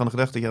het vader van de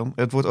gedachte, Jan.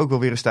 Het wordt ook wel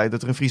weer eens tijd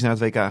dat er een Fries naar het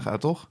WK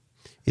gaat, toch?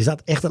 Is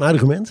dat echt een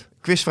argument?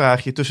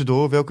 Quizvraagje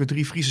tussendoor. Welke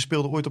 3 Friese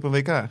speelden ooit op een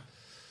WK?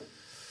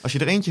 Als je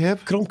er eentje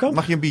hebt, Kromkamp?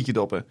 mag je een biertje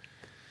doppen.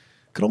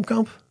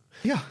 Kromkamp?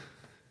 Ja.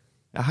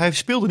 Hij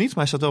speelde niet, maar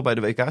hij zat wel bij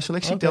de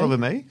WK-selectie. Oké. Tellen we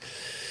mee?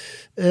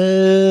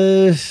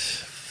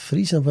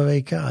 Fries op een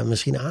WK.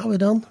 Misschien Abe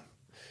dan?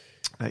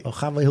 Nee. Oh,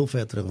 gaan we heel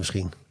ver terug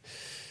misschien.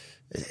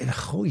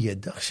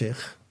 Goeiedag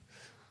zeg.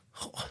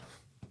 Goh.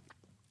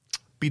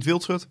 Piet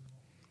Wildschut.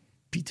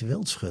 Piet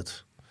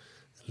Wildschut.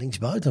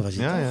 Linksbuiten was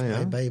hij Ja.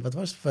 toch? Bij, wat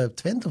was het?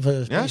 Twente of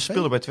PSV? Ja,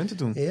 speelde bij Twente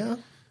toen. Ja,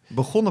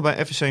 Begonnen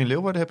bij FSC in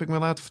Leeuwarden, heb ik me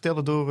laten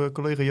vertellen door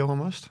collega Johan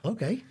Mast.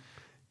 oké.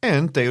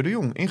 En Theo de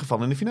Jong,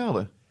 ingevallen in de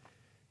finale.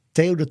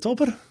 Theo de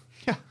Topper.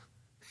 Ja.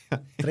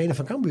 Trainer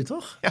van Cambuur,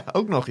 toch? Ja,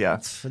 ook nog,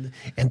 ja.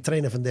 En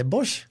trainer van Den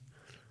Bosch.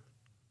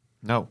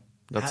 Nou,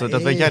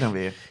 dat weet jij dan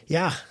weer.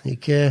 Ja,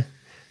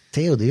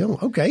 Theo de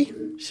Jong. Oké,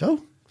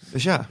 zo.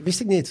 Dus ja, Wist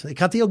ik niet. Ik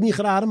had die ook niet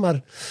geraden,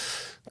 maar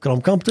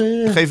Kromkamp...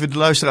 geven de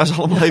luisteraars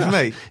allemaal even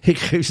mee. Ik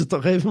geef ze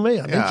toch even mee.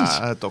 Ja, netjes.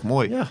 Ja, toch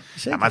mooi. Ja,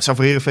 zeker. Ja, maar het zou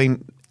voor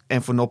Heerenveen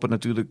en voor Noppert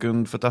natuurlijk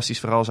een fantastisch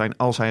verhaal zijn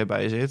als hij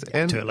erbij zit.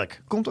 En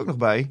tuurlijk. komt ook nog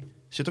bij, er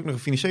zit ook nog een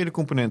financiële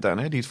component aan,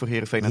 hè, die het voor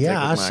Heerenveen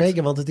aantrekkelijk Ja, maakt.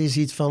 zeker, want het is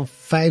iets van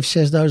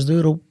 5.000, 6.000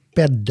 euro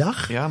per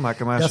dag. Ja, maak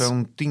er maar Dat is-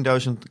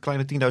 zo'n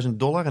kleine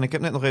 $10.000. En ik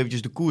heb net nog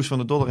eventjes de koers van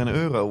de dollar en de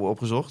euro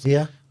opgezocht.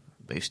 Ja,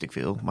 Wist ik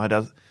veel. Maar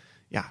dat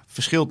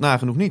verschilt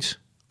nagenoeg niets.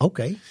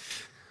 oké.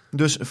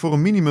 Dus voor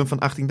een minimum van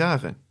 18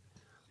 dagen.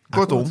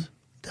 Kortom, Akkoord.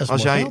 Dat is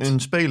als mooi jij geld. een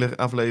speler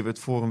aflevert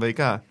voor een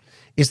WK.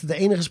 Is het de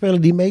enige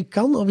speler die mee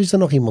kan? Of is er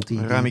nog iemand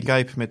die Rami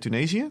Kijp met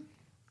Tunesië.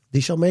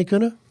 die zal mee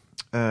kunnen?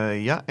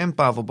 Ja, en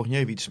Pavel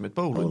Bogniewicz met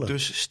Polen.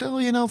 Dus stel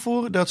je nou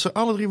voor dat ze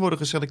alle 3 worden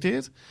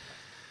geselecteerd.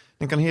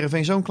 Dan kan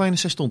Heerenveen zo'n kleine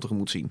 6 ton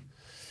tegemoet zien.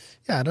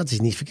 Ja, dat is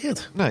niet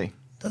verkeerd. Nee,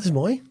 Dat is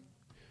mooi.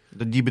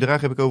 die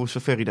bedragen heb ik overigens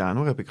van Ferry Daan,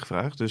 hoor, heb ik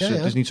gevraagd. Dus Ja, ja.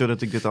 het is niet zo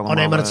dat ik dit allemaal... Oh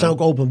nee, maar het zijn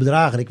ook open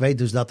bedragen. Ik weet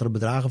dus dat er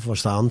bedragen voor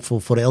staan.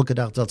 Voor elke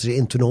dag dat ze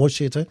in toernooi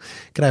zitten,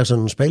 krijgen ze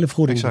een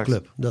spelervergoeding van de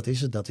Exact. club. Dat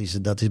is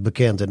het. Dat is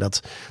bekend. En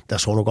dat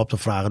is gewoon ook op te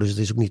vragen. Dus het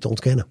is ook niet te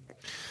ontkennen.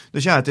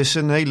 Dus ja, het is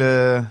een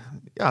hele...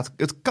 Ja,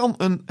 het kan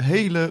een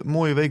hele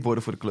mooie week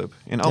worden voor de club.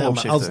 In alle Ja, maar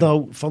opzichten. als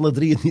nou van de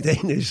 3 het niet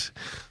 1 is.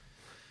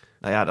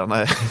 Nou ja, dan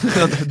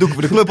doeken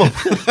we de club op.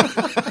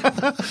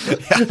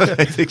 Ja, dat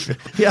weet ik veel.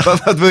 Ja.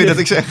 Wat wil je dat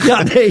ik zeg?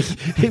 Ja, nee.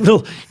 Ik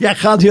bedoel, jij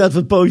gaat nu uit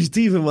wat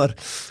positieve. Maar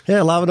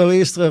laten we nou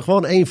eerst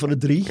gewoon 1 van de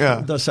 3.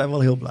 Ja. Dan zijn we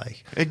wel heel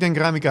blij. Ik denk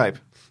Rami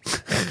Kijp.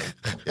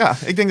 Ja,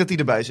 ik denk dat hij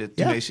erbij zit.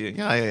 Ja? Tunesië.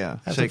 Ja, Hij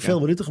heeft ook zeker. veel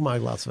minuten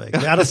gemaakt laatste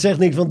week. Ja, dat zegt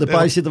niks, want de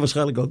Pai zit er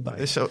waarschijnlijk ook bij.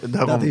 Is zo,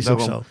 Dat is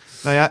ook zo.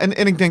 Nou ja,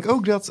 en ik denk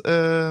ook dat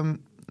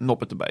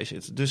Noppert erbij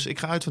zit. Dus ik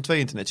ga uit van 2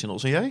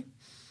 internationals. En jij?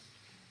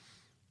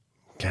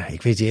 Ja,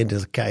 ik weet niet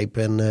dat Kijp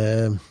en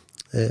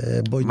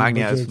Boy Maakt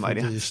niet uit,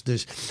 maakt niet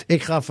dus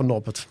ik ga van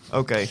Noppert.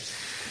 Oké.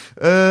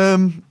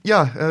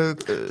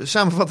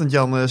 Samenvattend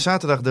Jan.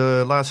 Zaterdag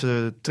de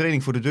laatste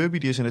training voor de derby.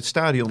 Die is in het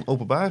stadion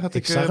openbaar, had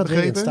ik Ik zag het weer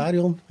in het begrepen.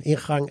 stadion.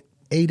 Ingang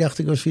E dacht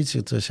ik was iets. Ze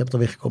hebben het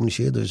alweer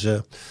gecommuniceerd, dus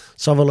het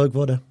zal wel leuk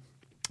worden.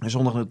 En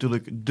zondag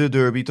natuurlijk de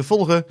derby te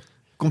volgen.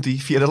 Komt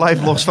die via de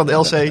live vlogs van de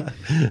LC.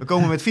 We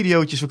komen met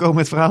videootjes, we komen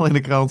met verhalen in de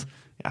krant.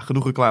 Ja,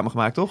 genoeg reclame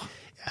gemaakt, toch?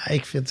 Ja,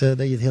 ik vind dat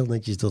je het heel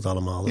netjes doet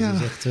allemaal. Ja.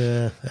 Dat is echt,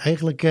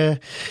 eigenlijk,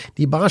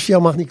 die baas van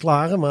jou mag niet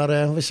klagen,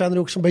 maar we zijn er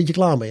ook zo'n beetje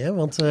klaar mee. Hè?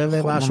 Want we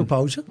hebben ASO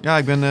pauze. Ja,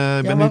 ik ben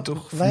maar nu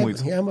toch wij vermoeid.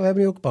 hebben- ja, maar we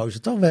hebben nu ook pauze,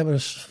 toch? We hebben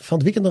dus van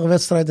het weekend nog een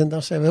wedstrijd en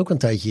dan zijn we ook een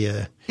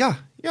tijdje...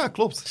 Ja,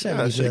 klopt. Zijn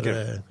Ja, we zeker.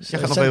 weer, Jij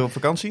gaat nog even op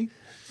vakantie.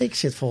 Ik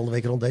zit volgende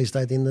week rond deze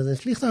tijd in het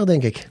vliegtuig,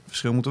 denk ik.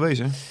 Verschil moet er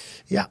wezen.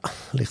 Ja,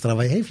 ligt eraan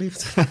waar je heen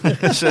vliegt.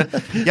 Dus,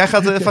 jij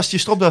gaat vast je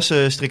stropdas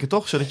strikken,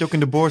 toch? Zodat je ook in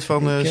de boord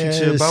van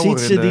Sietse Bauer...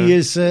 Sietse, die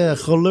is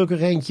gelukkig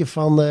eentje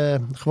van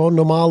gewoon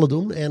normale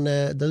doen. En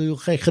dat doe ik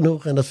gek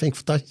genoeg. En dat vind ik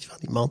fantastisch van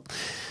die man.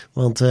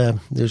 Want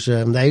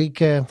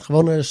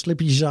gewoon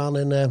slipjes aan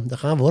en dan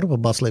gaan we hoor,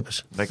 op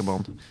badslippers. Lekker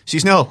band. Zie je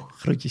snel.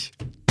 Groetjes.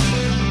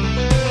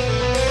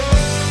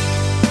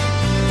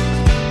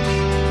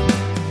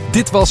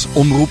 Dit was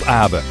Omroep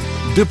Abe.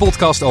 de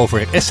podcast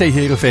over SC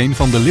Heerenveen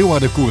van de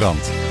Leeuwarden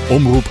Courant.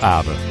 Omroep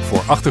Abe,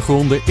 voor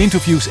achtergronden,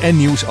 interviews en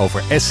nieuws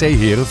over SC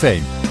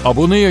Heerenveen.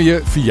 Abonneer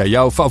je via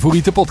jouw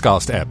favoriete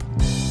podcast-app.